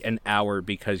 or, like, an hour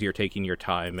because you're taking your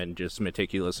time and just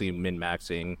meticulously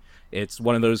min-maxing. It's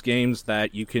one of those games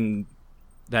that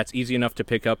that's easy enough to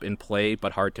pick up and play,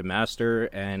 but hard to master,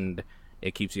 and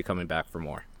it keeps you coming back for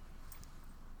more.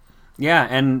 Yeah,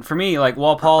 and for me, like,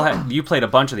 while Paul, you played a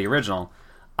bunch of the original,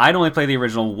 I'd only played the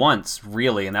original once,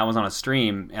 really, and that was on a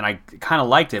stream, and I kind of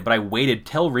liked it, but I waited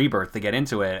till Rebirth to get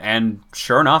into it, and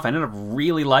sure enough, I ended up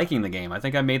really liking the game. I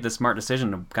think I made the smart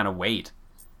decision to kind of wait,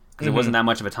 because it wasn't that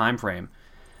much of a time frame.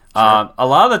 Sure. A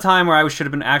lot of the time where I should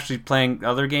have been actually playing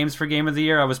other games for Game of the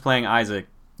Year, I was playing Isaac,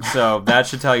 so that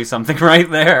should tell you something right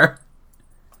there.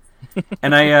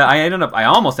 And I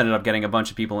almost ended up getting a bunch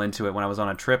of people into it when I was on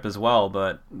a trip as well,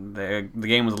 but the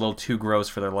game was a little too gross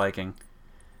for their liking.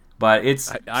 But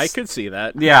I could see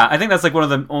that. Yeah, I think that's like one of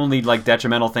the only like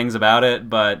detrimental things about it.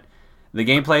 But the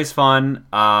gameplay's fun.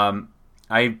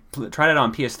 I tried it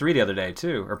on PS3 the other day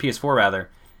too, or PS4 rather,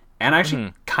 and I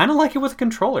actually kind of like it with a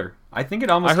controller. I think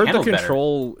it almost. I heard handles the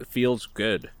control feels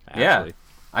good. Actually.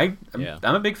 Yeah,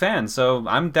 I'm a big fan, so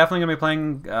I'm definitely gonna be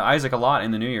playing Isaac a lot in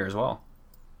the new year as well.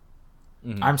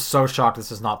 Mm-hmm. I'm so shocked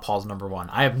this is not Paul's number 1.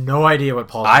 I have no idea what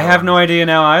Paul's. I have no idea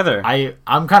now either.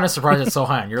 I'm kind of surprised it's so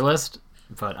high on your list.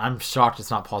 But I'm shocked it's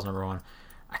not Paul's number 1.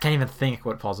 I can't even think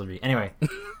what Paul's would be. Anyway.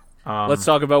 Let's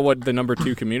talk about what the number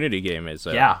 2 community game is.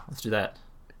 Yeah, let's do that.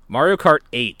 Mario Kart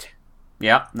 8.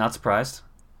 Yeah, not surprised.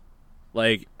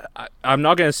 Like, I'm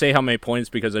not going to say how many points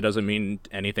because it doesn't mean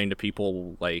anything to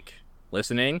people, like,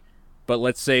 listening. But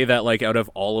let's say that, like, out of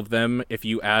all of them, if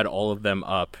you add all of them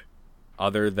up,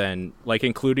 other than, like,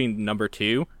 including number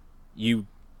 2, you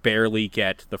barely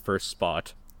get the first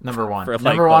spot. Number 1. For, like,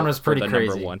 number 1 was pretty crazy.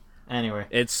 Number 1. Anyway,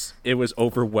 it was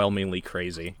overwhelmingly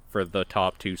crazy for the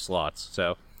top 2 slots.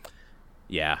 So,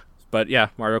 yeah. But yeah,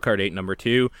 Mario Kart 8 number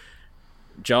 2.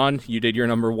 John, you did your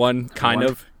number 1 kind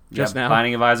of just now.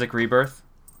 Binding of Isaac Rebirth.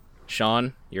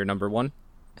 Sean, your number 1.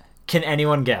 Can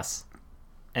anyone guess?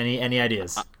 Any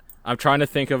ideas? I'm trying to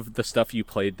think of the stuff you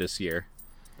played this year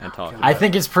and talk about. I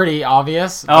think it's pretty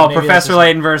obvious. Oh, Professor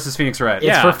Layton versus Phoenix Wright.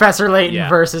 It's Professor Layton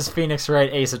versus Phoenix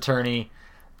Wright Ace Attorney.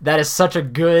 That is such a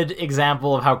good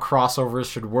example of how crossovers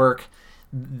should work.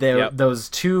 Those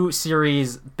 2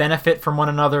 series benefit from one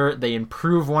another. They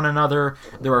improve one another.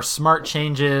 There are smart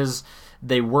changes.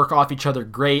 They work off each other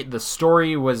great. The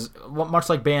story was much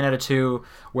like Bayonetta 2,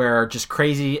 where just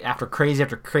crazy after crazy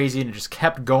after crazy, and it just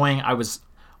kept going. I was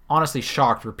honestly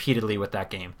shocked repeatedly with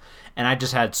that game. And I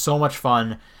just had so much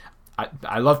fun.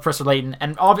 I love Professor Layton,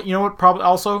 and you know what? Probably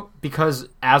also because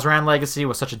Azran Legacy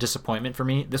was such a disappointment for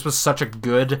me. This was such a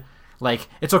good, like,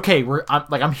 it's okay.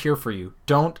 I'm here for you.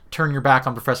 Don't turn your back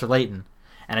on Professor Layton.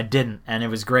 and I didn't, and it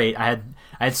was great. I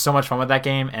had so much fun with that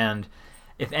game, and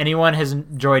if anyone has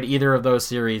enjoyed either of those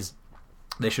series,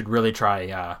 they should really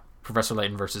try Professor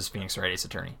Layton versus Phoenix Wright Ace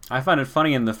Attorney. I find it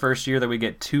funny in the first year that we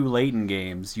get 2 Layton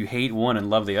games. You hate one and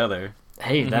love the other.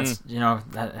 Hey, that's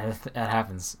that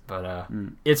happens, but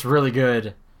it's really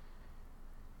good.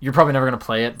 You're probably never gonna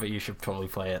play it, but you should totally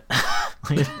play it.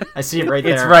 I see it right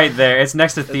there. It's right there. It's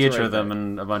next to Theatrhythm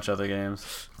and a bunch of other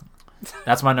games.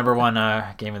 That's my number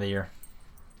 1 game of the year.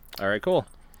 All right, cool.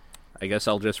 I guess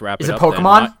I'll just wrap Is it it up.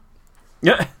 Pokemon?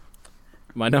 Yeah.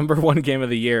 My number 1 game of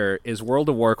the year is World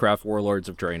of Warcraft: Warlords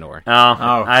of Draenor.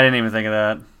 Oh, I didn't even think of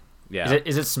that. Yeah.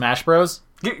 Is it Smash Bros?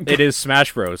 It is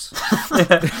Smash Bros.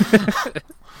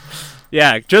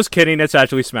 Yeah, just kidding. It's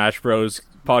actually Smash Bros.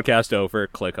 Podcast over.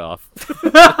 Click off.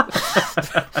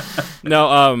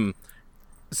 No,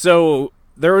 so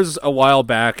there was a while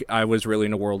back I was really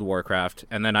into World of Warcraft,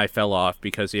 and then I fell off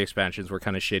because the expansions were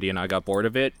kind of shitty and I got bored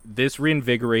of it. This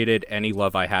reinvigorated any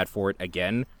love I had for it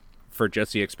again, for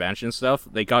just the expansion stuff.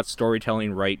 They got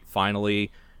storytelling right finally.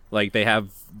 Like, they have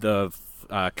the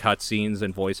cutscenes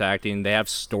and voice acting. They have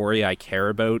story I care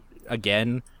about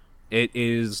again. It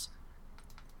is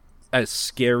a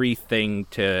scary thing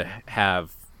to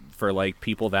have for, like,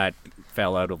 people that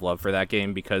fell out of love for that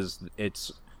game, because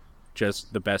it's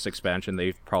just the best expansion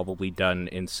they've probably done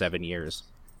in 7 years.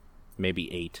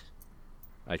 Maybe 8.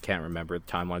 I can't remember the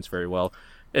timelines very well.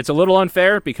 It's a little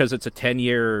unfair because it's a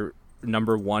 10-year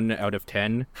number 1 out of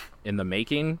 10 in the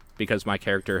making, because my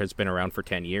character has been around for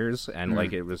 10 years, and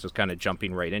like, it was just kind of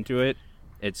jumping right into it.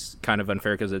 It's kind of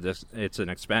unfair because it's an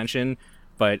expansion,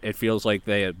 but it feels like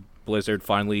Blizzard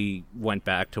finally went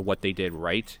back to what they did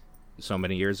right so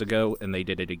many years ago, and they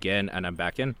did it again, and I'm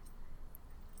back in.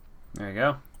 There you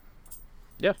go.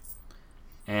 Yeah.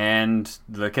 And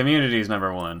the community's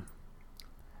number 1.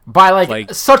 By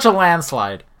such a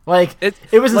landslide. It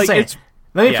was like, insane.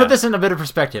 Let me put this in a bit of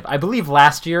perspective. I believe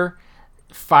last year,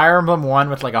 Fire Emblem won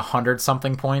with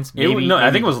 100-something points. Maybe,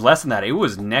 I think it was less than that. It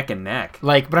was neck and neck.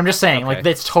 But I'm just saying,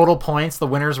 its total points, the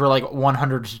winners were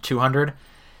 100 to 200.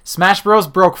 Smash Bros.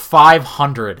 Broke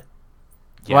 500.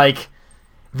 Yeah.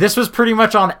 This was pretty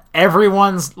much on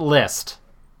everyone's list.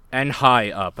 And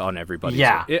high up on everybody's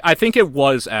list. Yeah. I think it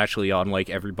was actually on,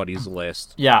 everybody's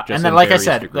list. Yeah, and then, like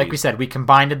we said, we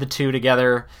combined the two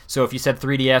together. So if you said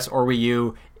 3DS or Wii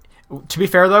U... To be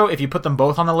fair, though, if you put them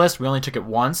both on the list, we only took it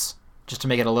once, just to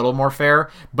make it a little more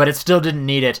fair, but it still didn't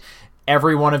need it.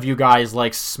 Every one of you guys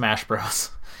likes Smash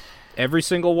Bros. Every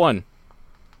single one.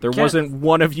 There wasn't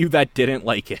one of you that didn't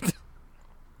like it.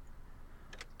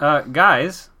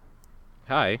 Guys.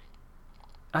 Hi.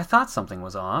 I thought something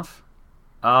was off.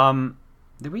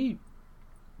 Did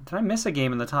I miss a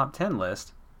game in the top 10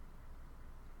 list?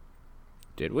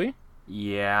 Did we?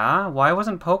 Yeah. Why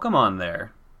wasn't Pokemon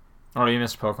there? Oh, you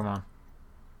missed Pokemon.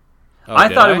 Oh,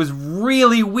 I thought it was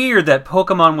really weird that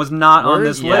Pokemon was not on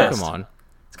this list. Pokemon?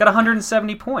 It's got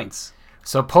 170 points.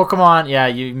 So Pokemon, yeah,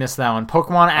 you missed that one.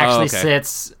 Pokemon actually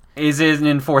sits... Is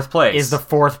in 4th place. Is the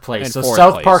 4th place. So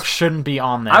South Park shouldn't be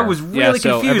on there. I was really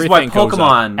confused why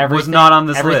Pokemon was not on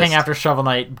this list. Everything after Shovel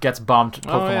Knight gets bumped.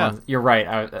 Pokemon. Oh, yeah. You're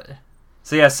right.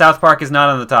 So yeah, South Park is not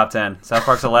on the top 10. South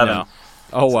Park's 11. No.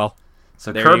 Oh, well.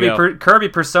 So Kirby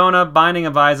Persona, Binding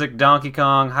of Isaac, Donkey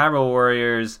Kong, Hyrule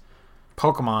Warriors,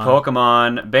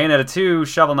 Pokemon, Bayonetta 2,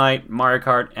 Shovel Knight, Mario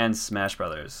Kart, and Smash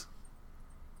Brothers.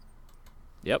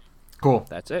 Yep. Cool.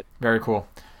 That's it. Very cool.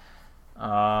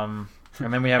 And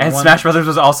then we have Smash Brothers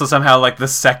was also somehow the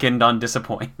second on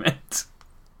disappointment.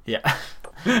 Yeah.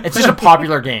 It's just a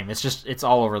popular game. It's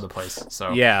all over the place.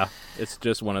 So yeah, it's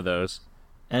just one of those.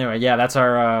 Anyway, yeah, that's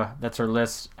our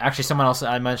list. Actually, someone else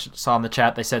saw in the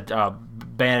chat. They said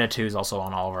Bayonetta 2 is also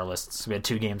on all of our lists. We had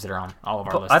 2 games that are on all of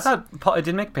our lists. I thought it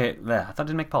didn't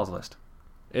make Paul's list.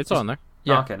 It's on there.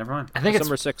 Yeah. Oh, okay, never mind. I think it's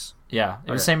number 6. Yeah,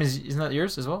 it was the same as. Isn't that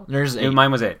yours as well? Yours is 8.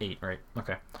 Mine was 8. 8, right?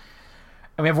 Okay.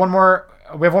 And we have one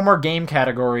more game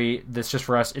category that's just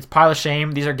for us. It's Pile of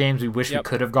Shame. These are games we wish we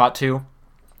could have got to.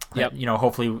 Yep.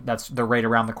 Hopefully they're right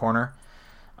around the corner.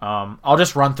 I'll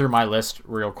just run through my list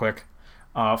real quick.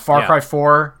 Far Cry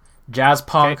 4,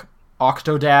 Jazzpunk,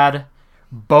 Octodad,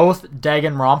 both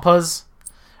Danganronpas,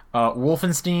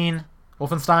 Wolfenstein,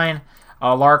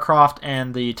 Lara Croft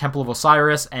and the Temple of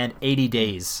Osiris, and 80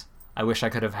 Days. I wish I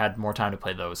could have had more time to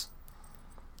play those.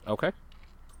 Okay.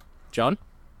 John?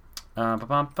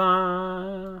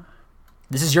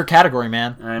 This is your category,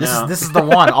 man. I know. This is the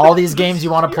one. All these games you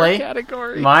want to play?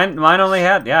 Category. Mine only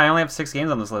had... Yeah, I only have 6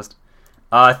 games on this list.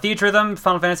 Theatrhythm,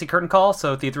 Final Fantasy Curtain Call,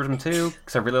 so Theatrhythm 2,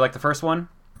 because I really like the first one.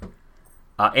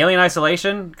 Alien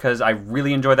Isolation, because I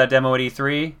really enjoyed that demo at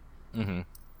E3.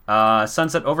 Mm-hmm.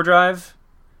 Sunset Overdrive,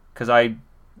 because I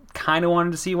kind of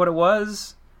wanted to see what it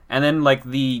was, and then like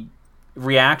the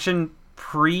reaction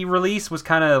pre-release was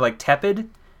kind of like tepid,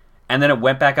 and then it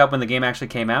went back up when the game actually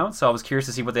came out. So I was curious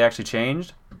to see what they actually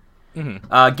changed.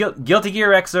 Guilty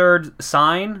Gear Xrd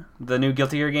Sign, the new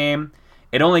Guilty Gear game,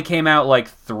 it only came out like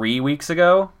 3 weeks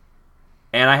ago,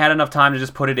 and I had enough time to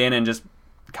just put it in and just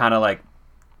kind of like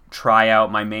try out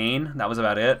my main. That was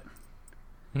about it.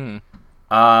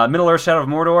 Middle-earth Shadow of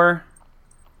Mordor,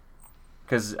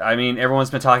 because I mean everyone's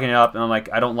been talking it up, and I'm like,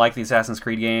 I don't like the Assassin's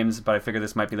Creed games, but I figure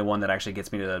this might be the one that actually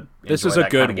gets me to this is a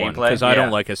good one, because I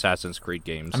don't like Assassin's Creed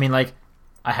games. I mean, like,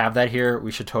 I have that here. We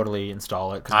should totally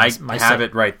install it. I have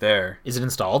it right there. Is it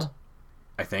installed?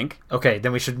 I think. Okay,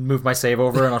 then we should move my save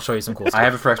over, and I'll show you some cool stuff. I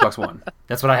have it for Xbox One.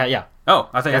 That's what I had. Yeah. Oh,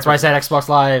 I think that's why I said Xbox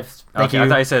Live. Thank you. I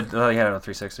thought you said you had it on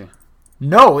 360.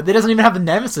 No, it doesn't even have the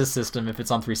Nemesis system if it's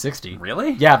on 360.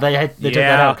 Really? Yeah, they took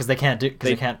that out because they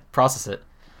can't process it.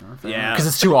 Yeah, because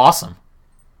it's too awesome.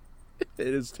 It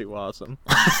is too awesome.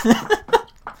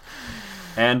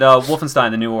 And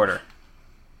Wolfenstein: The New Order.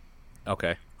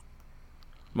 Okay.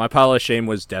 My pile of shame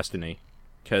was Destiny,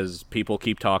 because people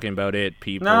keep talking about it.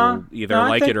 People either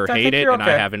like it or hate it, and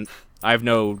I have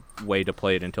no way to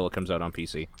play it until it comes out on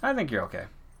PC. I think you're okay.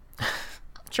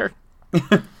 Sure.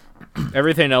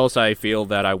 Everything else I feel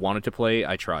that I wanted to play,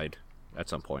 I tried at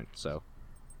some point. So.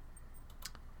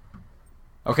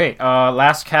 Okay,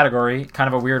 last category,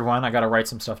 kind of a weird one. I got to write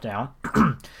some stuff down.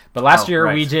 But last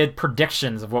year we did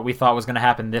predictions of what we thought was going to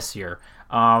happen this year.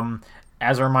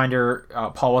 As a reminder,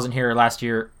 Paul wasn't here last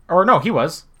year. Or no, he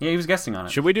was. Yeah, he was guessing on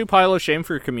it. Should we do pile of shame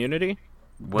for community?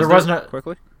 There was no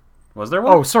quickly. Was there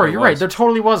one? Oh, sorry, you're right. There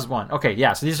totally was one. Okay,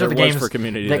 yeah. So these are the games for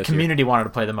community that community wanted to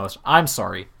play the most. I'm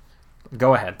sorry.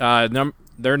 Go ahead.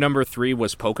 Their number 3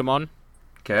 was Pokemon.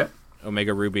 Okay.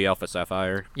 Omega Ruby, Alpha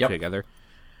Sapphire together.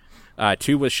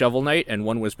 2 was Shovel Knight, and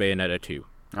 1 was Bayonetta 2.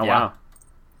 Oh, wow.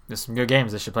 There's some good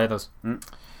games. They should play those.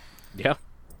 Yeah.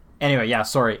 Anyway, yeah,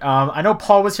 sorry. I know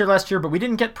Paul was here last year, but we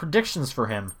didn't get predictions for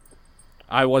him.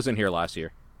 I wasn't here last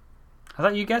year. I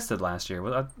thought you guessed it last year.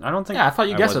 I don't think... Yeah, I thought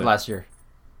you guessed it last year.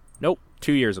 Nope,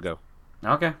 2 years ago.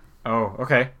 Okay. Oh,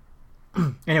 okay.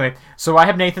 Anyway, so I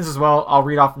have Nathan's as well. I'll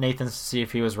read off Nathan's to see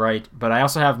if he was right. But I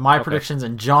also have my predictions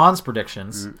and John's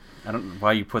predictions. I don't know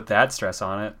why you put that stress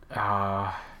on it.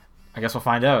 I guess we'll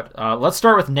find out. Let's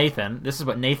start with Nathan. This is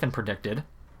what Nathan predicted.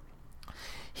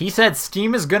 He said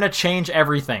Steam is going to change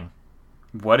everything.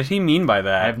 What did he mean by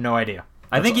that? I have no idea.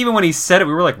 I think even when he said it,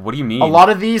 we were like, what do you mean? A lot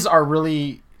of these are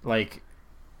really, like,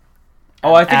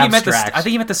 I think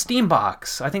he meant the Steam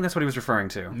box. I think that's what he was referring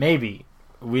to. Maybe.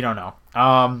 We don't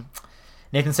know.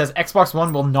 Nathan says Xbox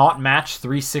One will not match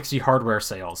 360 hardware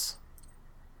sales.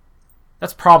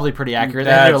 That's probably pretty accurate.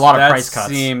 They do a lot of price cuts.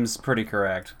 That seems pretty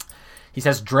correct. He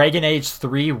says Dragon Age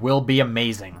 3 will be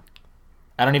amazing.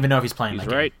 I don't even know if he's playing that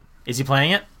game. Right. Is he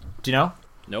playing it? Do you know?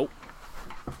 Nope.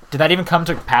 Did that even come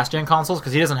to past-gen consoles?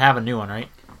 Because he doesn't have a new one, right?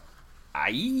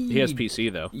 He has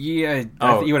PC, though. Yeah.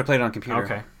 I think you would have played it on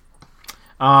computer.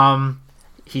 Okay.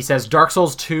 He says Dark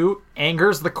Souls 2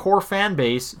 angers the core fan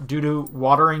base due to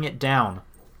watering it down.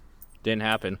 Didn't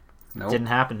happen. Nope. Didn't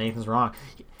happen. Nathan's wrong.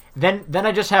 Then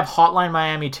I just have Hotline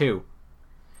Miami 2,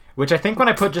 which I think when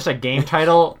I put just a game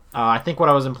title, I think what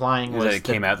I was implying was that it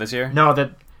came out this year? No,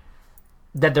 that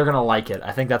they're going to like it.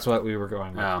 I think that's what we were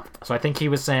going with. Oh. So I think he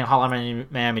was saying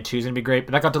Hotline Miami 2 is going to be great,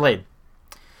 but that got delayed.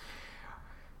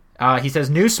 He says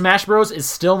new Smash Bros. Is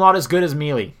still not as good as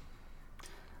Melee.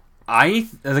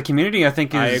 The community, I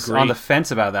think, is on the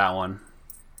fence about that one.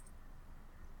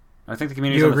 I think the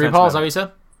community. You agree, Paul? Is that what you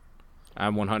said?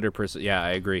 I'm 100%. Yeah,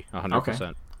 I agree.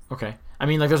 100%. Okay. I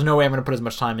mean, like, there's no way I'm going to put as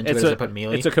much time into it as I put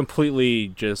Melee. It's a completely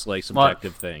just like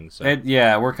subjective thing. So.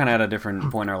 We're kind of at a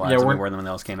different point in our lives than we were when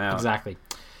else came out. Exactly.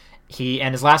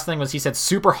 And his last thing was he said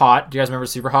Super Hot. Do you guys remember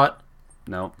Super Hot?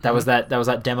 No. That was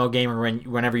that demo game where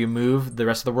whenever you move, the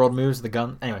rest of the world moves. The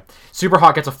gun. Anyway, Super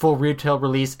Hot gets a full retail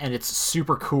release, and it's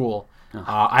super cool.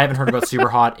 I haven't heard about Super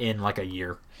Hot in like a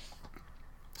year.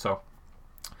 So,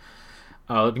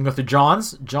 we can go through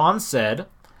John's. John said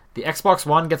the Xbox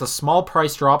One gets a small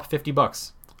price drop,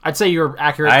 $50. I'd say you're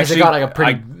accurate because it got like a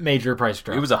pretty major price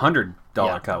drop. It was $100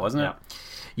 cut, wasn't it? Yeah.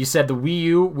 You said the Wii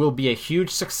U will be a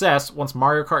huge success once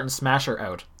Mario Kart and Smash are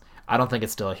out. I don't think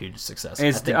it's still a huge success.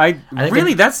 Is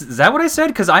that what I said?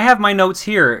 Because I have my notes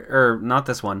here, or not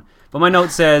this one, but my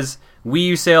note says Wii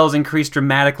U sales increase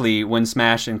dramatically when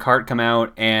Smash and Kart come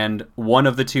out, and one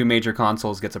of the two major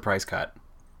consoles gets a price cut.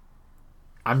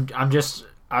 I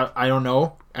don't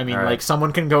know. I mean, like,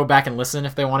 someone can go back and listen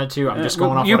if they wanted to. I'm just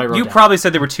going off what I wrote down. You probably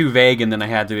said they were too vague, and then I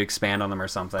had to expand on them or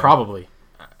something. Probably.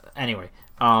 Anyway,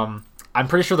 I'm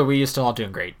pretty sure the Wii U is still not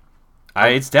doing great.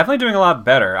 It's definitely doing a lot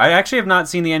better. I actually have not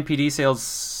seen the NPD sales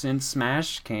since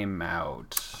Smash came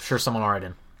out. I'm sure someone already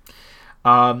did.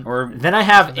 Then I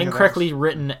have incorrectly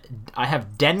written. I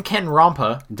have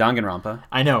Danganronpa. Danganronpa.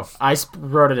 I know. I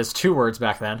wrote it as 2 words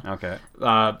back then. Okay.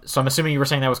 So I'm assuming you were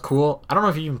saying that was cool. I don't know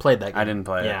if you even played that game. I didn't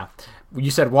play it. Yeah.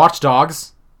 You said Watch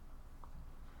Dogs.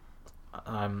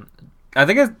 I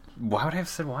think why would I have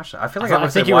said Watch Dogs? I feel like I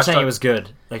think you were saying it was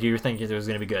good. Like you were thinking it was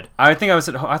going to be good. I thought I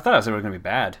said it was going to be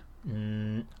bad.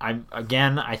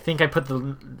 I think I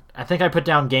put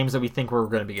down games that we think were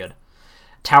going to be good.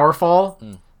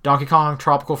 Towerfall, Donkey Kong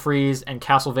Tropical Freeze, and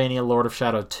Castlevania Lord of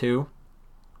Shadow 2.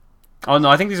 Oh no,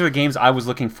 I think these are the games I was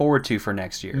looking forward to for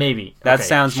next year. Maybe. That Okay,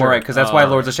 sounds sure. more right, because that's why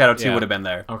Lords of Shadow 2 would have been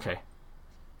there. Okay.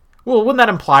 Well, wouldn't that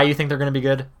imply you think they're going to be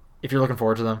good if you're looking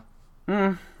forward to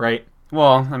them? Right?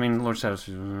 Well, I mean, Lords of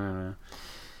Shadow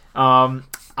 2...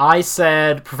 I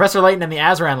said Professor Layton and the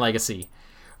Azran Legacy.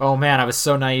 Oh man, I was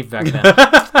so naive back then.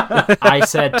 I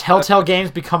said Telltale games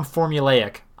become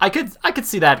formulaic. I could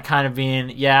see that kind of being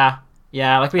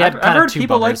like we had. I've heard two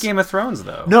people bummers. like Game of Thrones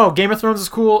though. No, Game of Thrones is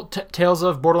cool. Tales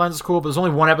of Borderlands is cool, but there's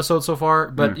only 1 episode so far.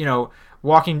 But we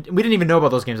didn't even know about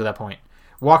those games at that point.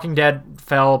 Walking Dead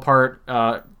fell apart.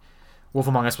 Wolf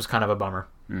Among Us was kind of a bummer.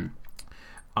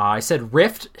 I said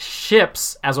Rift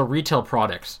ships as a retail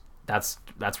product. That's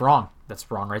wrong.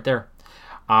 That's wrong right there.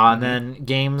 And then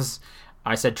games,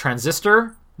 I said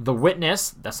Transistor, The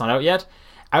Witness. That's not out yet.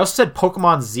 I also said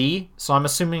Pokemon Z, so I'm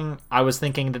assuming I was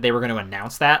thinking that they were going to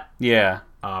announce that. Yeah.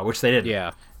 Which they didn't.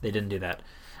 Yeah. They didn't do that.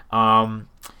 And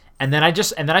then I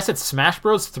said Smash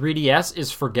Bros 3DS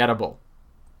is forgettable.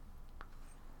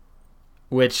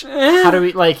 Which how do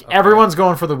we everyone's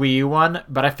going for the Wii U one,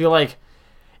 but I feel like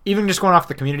even just going off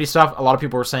the community stuff, a lot of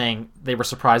people were saying they were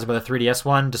surprised by the 3DS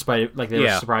one, despite they were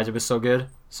surprised it was so good.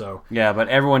 So yeah, but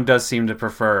everyone does seem to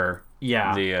prefer the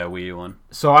Wii U one.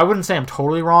 So I wouldn't say I'm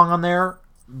totally wrong on there,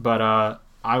 but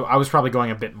I was probably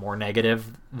going a bit more negative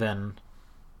than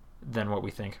what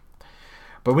we think.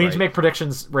 But we need to make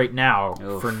predictions right now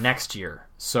for next year.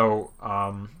 So,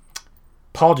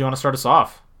 Paul, do you want to start us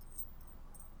off?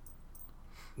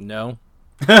 No.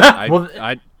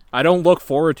 I don't look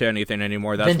forward to anything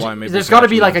anymore. That's why maybe there's got to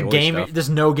be like a game. Stuff. There's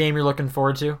no game you're looking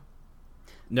forward to.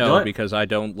 No, because I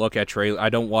don't look at I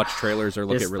don't watch trailers or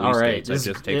look at release dates. I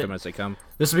just take them as they come.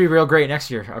 This will be real great next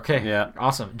year. Okay. Yeah.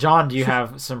 Awesome. John, do you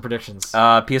have some predictions?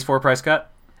 PS4 price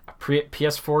cut.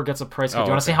 PS4 gets a price cut. Do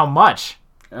you want to say how much?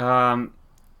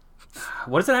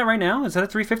 What is it at right now? Is that at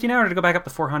 $350 now, or did it go back up to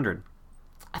 $400?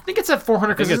 I think it's at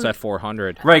 $400. I think it's at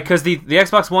 $400. Right, because the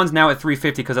Xbox One's now at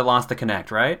 $350 because it lost the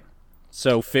Kinect, right?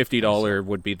 So $50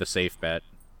 would be the safe bet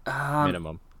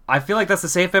minimum. I feel like that's the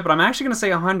safe bet, but I'm actually going to say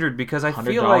 $100 because I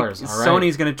feel like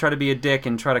Sony's going to try to be a dick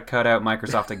and try to cut out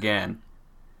Microsoft again.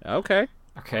 Okay,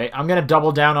 I'm going to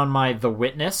double down on my The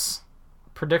Witness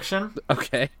prediction.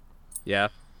 Okay, yeah.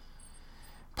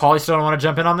 Paul, you still don't want to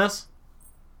jump in on this?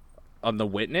 On The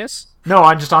Witness? No,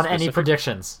 I'm just on any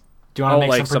predictions. Do you want to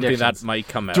make some predictions? Something that might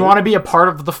come out. Do you want to be a part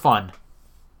of the fun?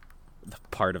 The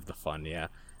part of the fun, yeah.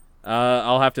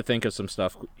 I'll have to think of some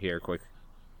stuff here quick.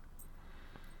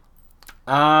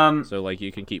 So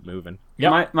you can keep moving.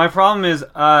 Yeah. My problem is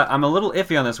I'm a little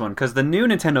iffy on this one because the new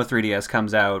Nintendo 3DS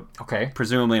comes out. Okay.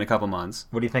 Presumably in a couple months.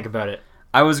 What do you think about it?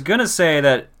 I was gonna say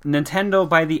that Nintendo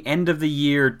by the end of the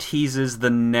year teases the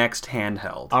next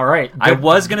handheld. All right. I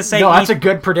was gonna say that's a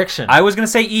good prediction. I was gonna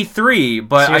say E3,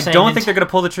 but I don't think they're gonna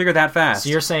pull the trigger that fast. So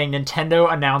you're saying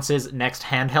Nintendo announces next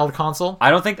handheld console?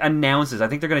 I don't think announces. I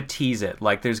think they're gonna tease it.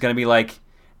 There's gonna be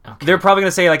they're probably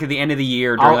gonna say at the end of the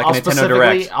year during a Nintendo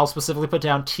Direct. I'll specifically put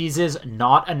down teases,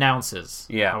 not announces.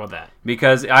 Yeah. How about that?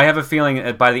 Because I have a feeling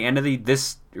that by the end of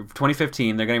this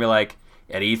 2015, they're gonna be like,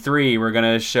 at E3, we're going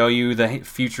to show you the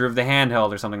future of the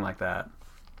handheld or something like that.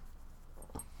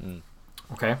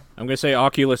 Okay. I'm going to say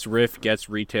Oculus Rift gets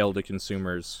retail to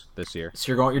consumers this year.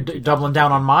 So you're doubling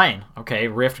down on mine. Okay,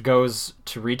 Rift goes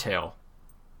to retail.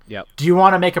 Yep. Do you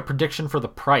want to make a prediction for the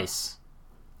price?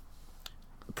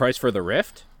 The price for the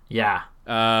Rift? Yeah.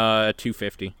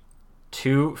 $250.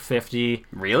 $250.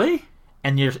 Really?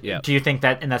 And do you think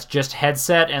that, and that's just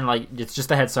headset and it's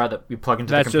just a headset that you plug into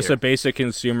the computer? That's just a basic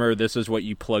consumer. This is what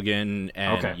you plug in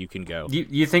and you can go.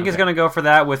 You think it's going to go for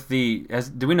that with do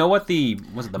we know what do you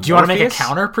want to make a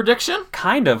counter prediction?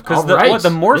 Kind of, because the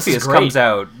Morpheus comes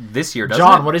out this year, doesn't it?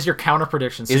 John, what is your counter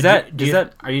prediction? So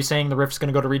are you saying the Rift's going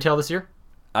to go to retail this year?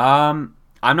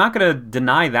 I'm not going to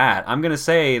deny that. I'm going to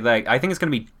say I think it's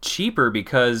going to be cheaper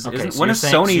because when does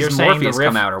Sony's Morpheus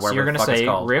come out or whatever the fuck it's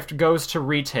called? Rift goes to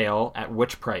retail at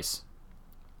which price?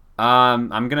 I'm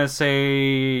going to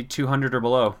say $200 or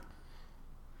below.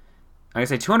 I'm going to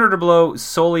say 200 or below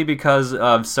solely because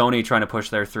of Sony trying to push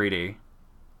their 3D.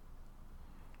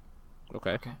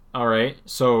 Okay. All right.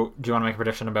 So, do you want to make a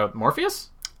prediction about Morpheus?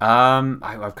 I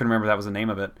couldn't remember that was the name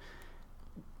of it.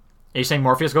 Are you saying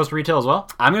Morpheus goes to retail as well?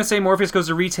 I'm going to say Morpheus goes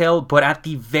to retail, but at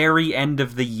the very end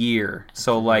of the year.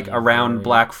 So, like, around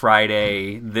Black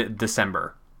Friday,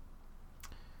 December.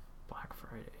 Black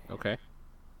Friday. Okay.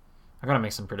 I got to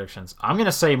make some predictions. I'm going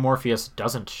to say Morpheus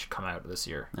doesn't come out this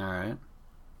year. All right.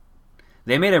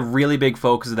 They made a really big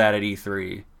focus of that at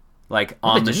E3. Like,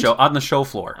 on the show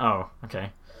floor. Oh, okay.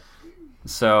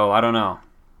 So, I don't know.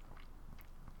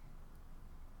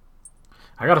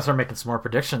 I got to start making some more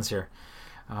predictions here.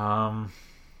 What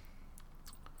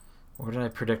did I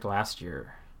predict last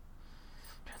year?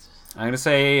 I'm going to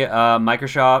say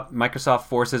Microsoft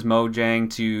forces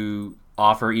Mojang to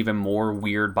offer even more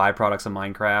weird byproducts of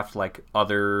Minecraft, like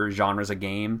other genres of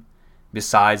game,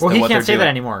 besides he can't say that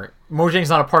anymore. Mojang's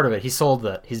not a part of it. He sold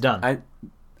that. He's done.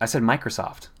 I said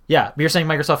Microsoft. Yeah, but you're saying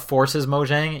Microsoft forces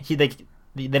Mojang?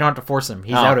 They don't have to force him.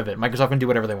 He's out of it. Microsoft can do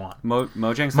whatever they want.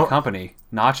 Mojang's the company.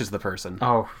 Notch is the person.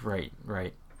 Oh, right.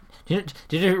 Did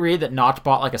you read that Notch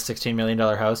bought like a $16 million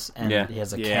house and he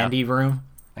has a candy room?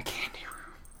 A candy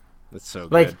room. That's so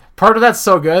good. Like, part of that's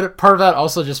so good. Part of that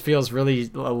also just feels really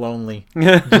lonely.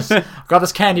 Just got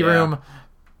this candy room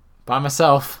by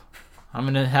myself. I'm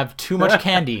going to have too much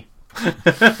candy.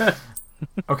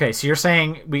 Okay, so you're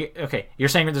saying there's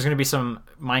going to be some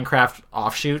Minecraft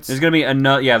offshoots. There's going to be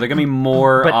they're going to be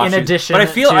more but offshoots. In addition, but I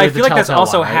feel like that's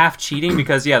also one, right? half cheating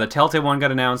because the Telltale one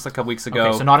got announced a couple weeks ago.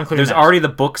 Okay, so not including There's already the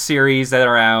book series that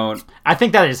are out. I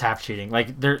think that is half cheating.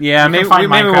 Like maybe we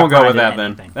won't go with that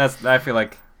then. I feel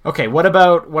like. Okay, what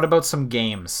about some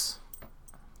games?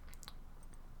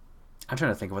 I'm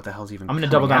trying to think of what the hell's even. I'm going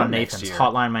to double down on Nathan's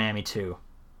Hotline Miami 2.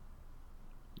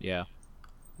 Yeah.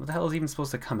 What the hell is even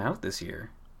supposed to come out this year?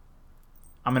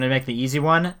 I'm going to make the easy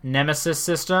one. Nemesis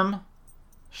system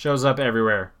shows up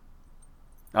everywhere.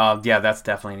 Yeah, that's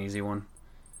definitely an easy one.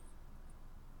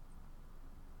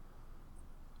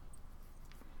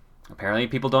 Apparently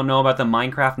people don't know about the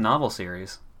Minecraft novel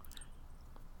series.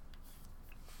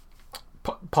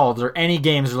 Paul, are there any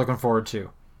games you're looking forward to?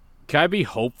 Can I be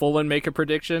hopeful and make a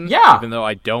prediction? Yeah. Even though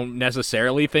I don't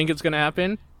necessarily think it's going to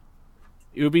happen?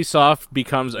 Ubisoft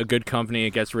becomes a good company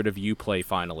and gets rid of Uplay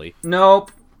finally.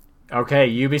 Nope. Okay,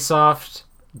 Ubisoft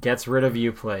gets rid of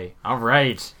Uplay. All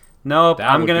right. Nope.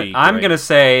 I'm gonna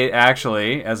say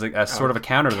actually as a sort of a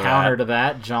counter to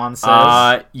that. John says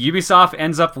Ubisoft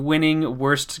ends up winning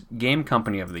worst game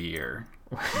company of the year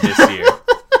this year.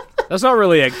 That's not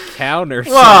really a counter.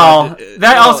 Well,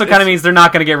 that also kind of means they're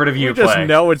not going to get rid of Uplay. You just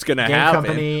know it's going to happen.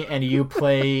 Game company and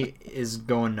Uplay is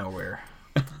going nowhere.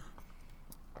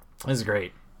 This is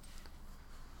great.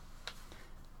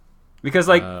 Because,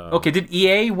 did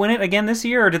EA win it again this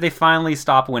year, or did they finally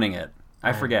stop winning it?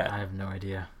 I forget. I have no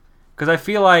idea. Because I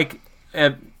feel like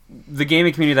the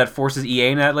gaming community that forces EA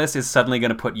in that list is suddenly going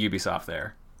to put Ubisoft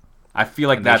there. I feel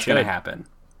like that's going to happen.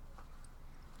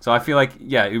 So I feel like,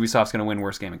 Ubisoft's going to win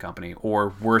Worst Gaming Company,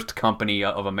 or Worst Company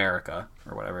of America,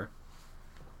 or whatever.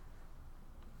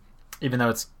 Even though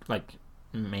it's,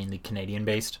 mainly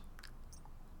Canadian-based?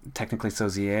 Technically,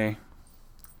 so's EA.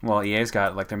 Well, EA's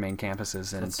got their main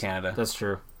campuses in Canada. That's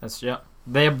true.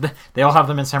 They all have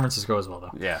them in San Francisco as well, though.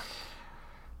 Yeah.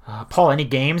 Paul, any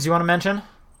games you want to mention?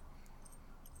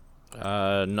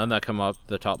 None that come up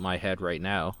the top of my head right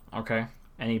now. Okay.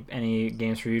 Any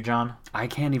games for you, John? I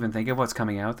can't even think of what's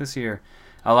coming out this year.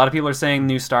 A lot of people are saying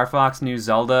new Star Fox, new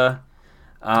Zelda.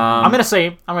 I'm gonna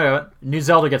say new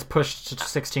Zelda gets pushed to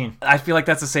 16. I feel like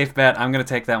that's a safe bet. I'm gonna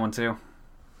take that one too.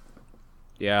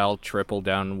 Yeah, I'll triple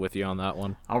down with you on that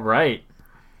one. All right.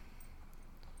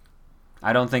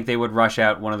 I don't think they would rush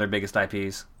out one of their biggest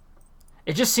IPs.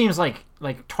 It just seems like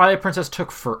Twilight Princess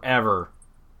took forever.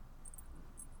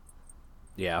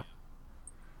 Yeah.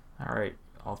 All right,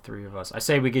 all three of us. I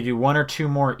say we could do one or two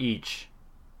more each.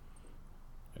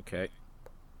 Okay.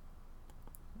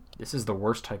 This is the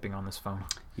worst typing on this phone.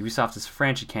 Ubisoft is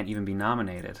French. It can't even be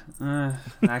nominated.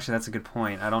 Actually, that's a good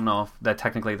point. I don't know if that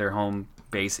technically their home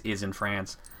base is in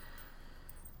France.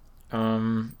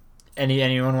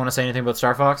 Anyone want to say anything about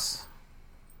Star Fox?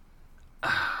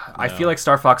 I feel like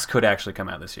Star Fox could actually come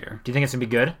out this year. Do you think it's gonna be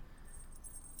good?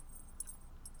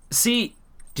 See,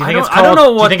 do you think I don't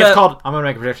know what. Do you think it's called? I'm gonna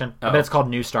make a prediction. I bet it's called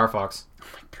New Star Fox. Oh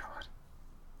my god.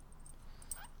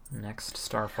 Next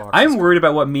Star Fox. I'm worried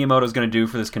about what Miyamoto's gonna do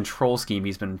for this control scheme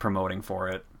he's been promoting for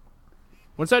it.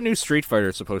 When's that new Street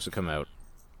Fighter supposed to come out?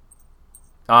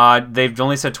 They've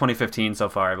only said 2015 so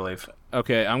far, I believe.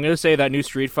 Okay, I'm gonna say that new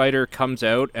Street Fighter comes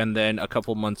out, and then a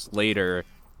couple months later,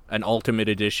 an Ultimate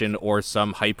Edition or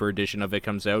some Hyper Edition of it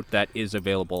comes out, that is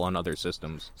available on other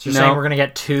systems. So you're saying we're going to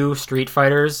get 2 Street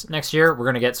Fighters next year? We're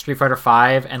going to get Street Fighter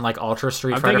 5 and like Ultra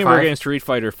Street Fighter 5? I'm thinking we're getting Street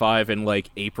Fighter 5 in like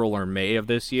April or May of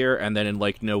this year, and then in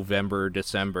like November,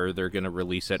 December, they're going to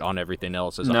release it on everything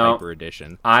else as a Hyper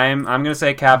Edition. I'm going to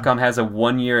say Capcom has a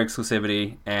 1-year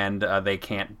exclusivity, and they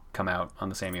can't come out on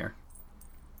the same year.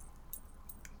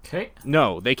 Okay.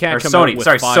 No, they can't come Sony. out with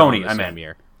Sorry, 5 Sony, on the I same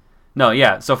year. No,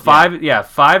 yeah. So 5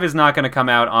 is not going to come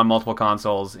out on multiple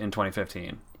consoles in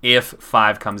 2015 if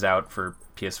 5 comes out for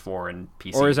PS4 and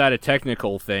PC. Or is that a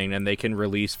technical thing and they can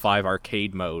release 5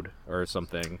 arcade mode or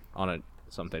something on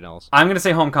something else? I'm going to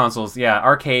say home consoles. Yeah,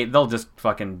 arcade, they'll just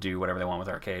fucking do whatever they want with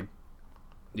arcade.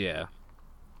 Yeah.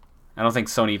 I don't think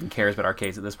Sony even cares about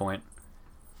arcades at this point.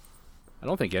 I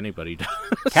don't think anybody does.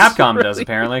 Capcom really. does,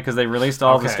 apparently, because they released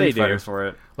all the Street Fighters for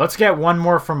it. Let's get one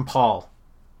more from Paul.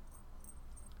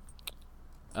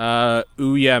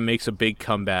 Ouya makes a big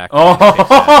comeback.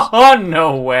 Oh,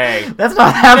 no way. That's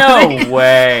not happening. No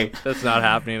way. That's not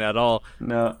happening at all.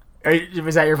 No.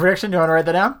 Was that your prediction? Do you want to write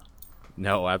that down?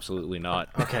 No, absolutely not.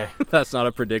 Okay. That's not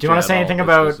a prediction. Do you want to say anything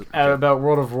about about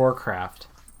World of Warcraft?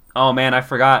 Oh, man, I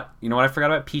forgot. You know what I forgot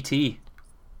about? PT. Do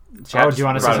you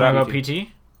want to say something about PT?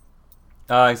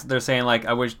 They're saying, like,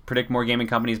 I wish predict more gaming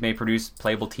companies may produce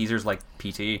playable teasers like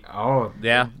PT. Oh,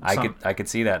 yeah. I could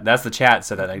see that. That's the chat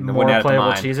said that. I more wouldn't add it to playable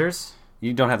mine. teasers?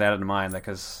 You don't have to add it to mine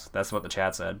because that's what the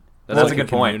chat said. That's That's like a good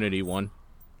point. Community one.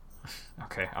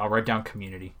 Okay, I'll write down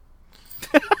community.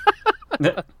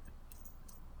 We're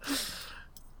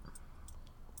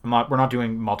not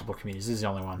doing multiple communities. This is the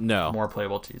only one. No. More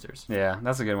playable teasers. Yeah,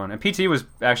 that's a good one. And PT was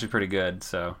actually pretty good,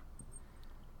 so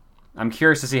I'm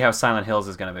curious to see how Silent Hills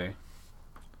is going to be.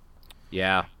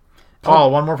 Yeah.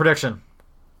 Paul, one more prediction.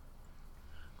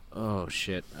 Oh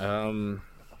shit. Want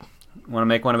to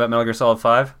make one about Metal Gear Solid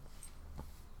 5?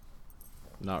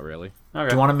 Not really. Okay.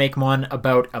 Do you want to make one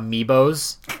about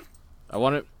amiibos? I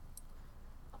want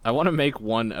to make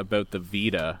one about the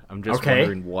Vita. I'm just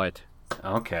wondering what.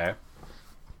 Okay.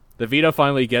 The Vita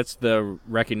finally gets the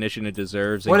recognition it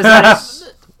deserves. What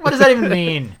does that even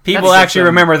mean? People actually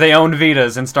remember they owned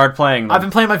Vitas and start playing them. I've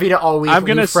been playing my Vita all week. I'm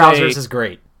gonna say Browsers is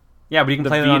great. Yeah, but you can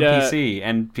play it on PC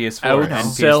and PS4 and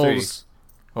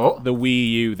PS3. The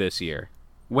Wii U this year.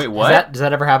 Wait, what? Does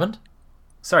that ever happen?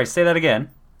 Sorry, say that again.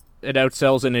 It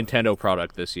outsells a Nintendo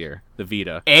product this year, the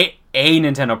Vita. A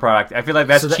Nintendo product. I feel like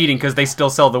that's cheating because they still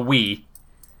sell the Wii.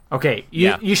 Okay,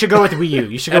 you should go with Wii U.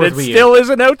 You should go with Wii U. And it still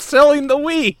isn't outselling the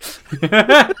Wii.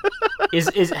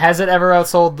 Has it ever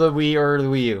outsold the Wii or the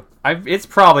Wii U? It's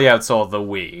probably outsold the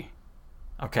Wii.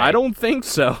 Okay. I don't think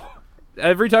so.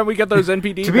 Every time we get those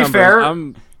NPD to be numbers, fair,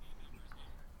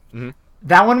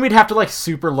 that one we'd have to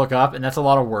super look up, and that's a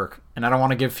lot of work, and I don't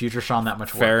want to give Future Sean that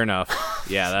much work. Fair enough.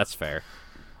 Yeah, that's fair.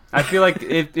 I feel like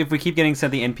if we keep getting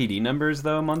sent the NPD numbers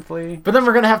though monthly, but then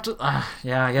we're gonna have to.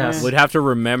 Yeah, I guess we'd have to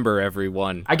remember every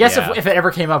one. I guess if it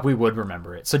ever came up, we would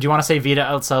remember it. So do you want to say Vita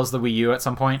outsells the Wii U at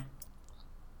some point?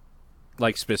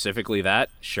 Like specifically that?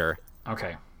 Sure.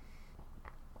 Okay.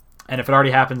 And if it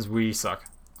already happens, we suck.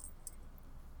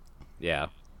 Yeah.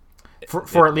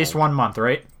 For at least 1 month,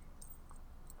 right?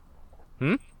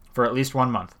 For at least 1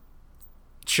 month.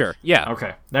 Sure. Yeah.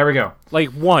 Okay. There we go. Like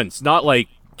once, not like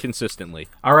consistently.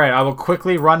 All right. I will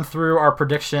quickly run through our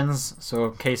predictions, so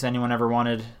in case anyone ever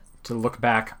wanted to look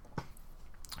back.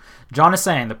 John is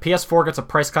saying the PS4 gets a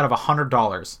price cut of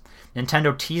 $100.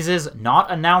 Nintendo teases, not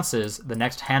announces, the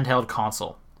next handheld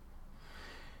console.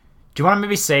 Do you want to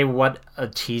maybe say what a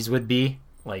tease would be?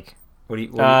 Like, what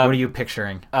are you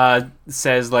picturing?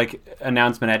 Says like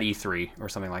announcement at E3 or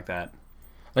something like that.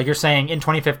 Like you're saying in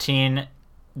 2015,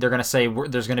 they're going to say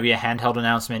there's going to be a handheld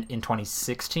announcement in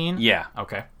 2016? Yeah.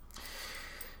 Okay.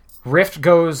 Rift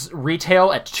goes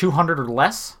retail at $200 or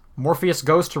less. Morpheus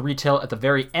goes to retail at the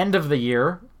very end of the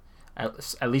year,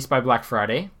 at least by Black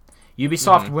Friday.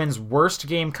 Ubisoft wins worst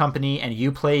game company, and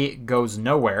Uplay goes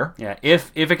nowhere. Yeah,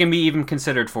 if it can be even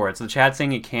considered for it. So the chat's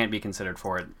saying it can't be considered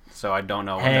for it. So I don't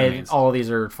know what that means. All of these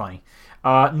are funny.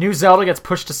 New Zelda gets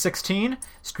pushed to 16.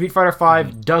 Street Fighter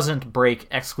V doesn't break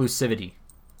exclusivity.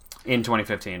 In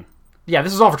 2015. Yeah,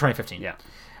 this is all for 2015. Yeah.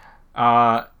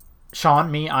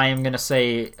 Sean, I am going to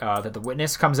say that The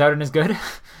Witness comes out and is good.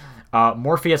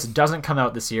 Morpheus doesn't come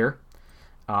out this year.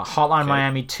 Hotline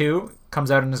Miami 2 comes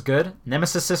out and is good.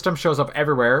 Nemesis System shows up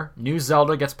everywhere. New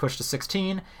Zelda gets pushed to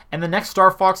 16. And the next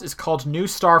Star Fox is called New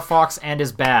Star Fox and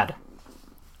is bad.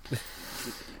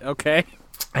 Okay.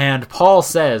 And Paul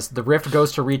says the Rift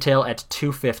goes to retail at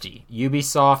 $250.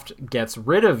 Ubisoft gets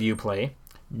rid of Uplay.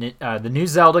 The new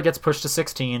Zelda gets pushed to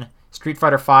 16. Street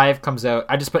Fighter V comes out.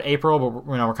 I just put April, but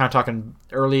we're kind of talking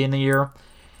early in the year.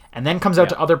 and then comes out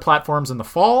to other platforms in the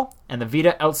fall, and the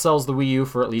Vita outsells the Wii U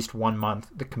for at least 1 month.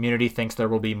 The community thinks there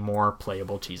will be more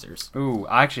playable teasers. Ooh,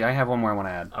 actually, I have one more I want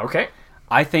to add. Okay.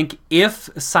 I think if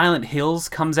Silent Hills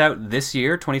comes out this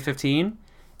year, 2015,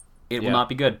 it will not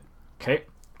be good. Okay.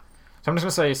 So I'm just going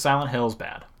to say Silent Hill's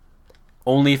bad.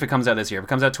 Only if it comes out this year. If it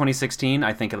comes out 2016,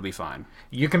 I think it'll be fine.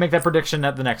 You can make that prediction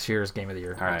at the next year's Game of the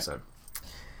Year episode.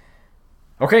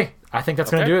 Okay, I think that's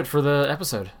going to do it for the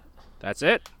episode. That's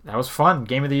it. That was fun.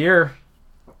 Game of the Year.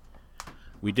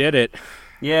 We did it.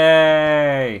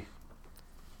 Yay!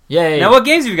 Yay. Now, what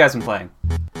games have you guys been playing?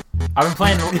 I've been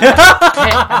playing... Hey,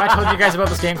 have I told you guys about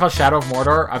this game called Shadow of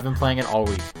Mordor? I've been playing it all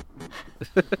week.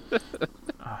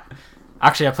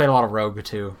 Actually, I played a lot of Rogue,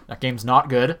 too. That game's not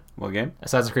good. What game?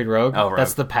 Assassin's Creed Rogue. Oh, Rogue.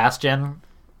 That's the past-gen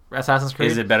Assassin's Creed.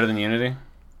 Is it better than Unity?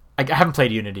 I haven't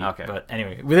played Unity. Okay. But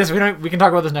anyway, with this, we can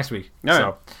talk about this next week.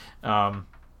 All right.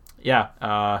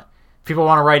 If people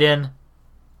want to write in,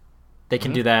 they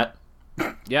can do that.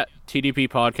 Yeah, TDP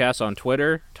Podcast on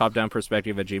Twitter,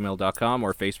 topdownperspective@gmail.com,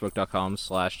 or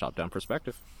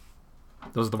facebook.com/topdownperspective.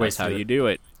 Those are the ways That's to how you do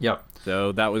it. Yep.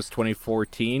 So that was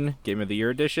 2014 Game of the Year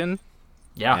edition.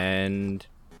 Yeah. And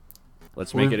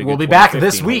let's make it a good We'll be back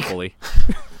this 2015, week. hopefully.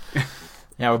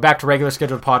 Yeah, we're back to regular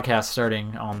scheduled podcasts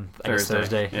starting on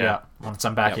Thursday. Yeah. Once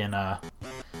I'm back in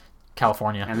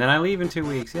California. And then I leave in 2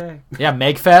 weeks. Yay. Yeah,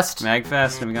 MegFest.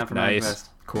 MagFest. And we got from Nice. MagFest.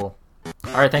 Cool.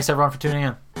 All right, thanks everyone for tuning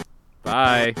in.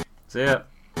 Bye. See ya.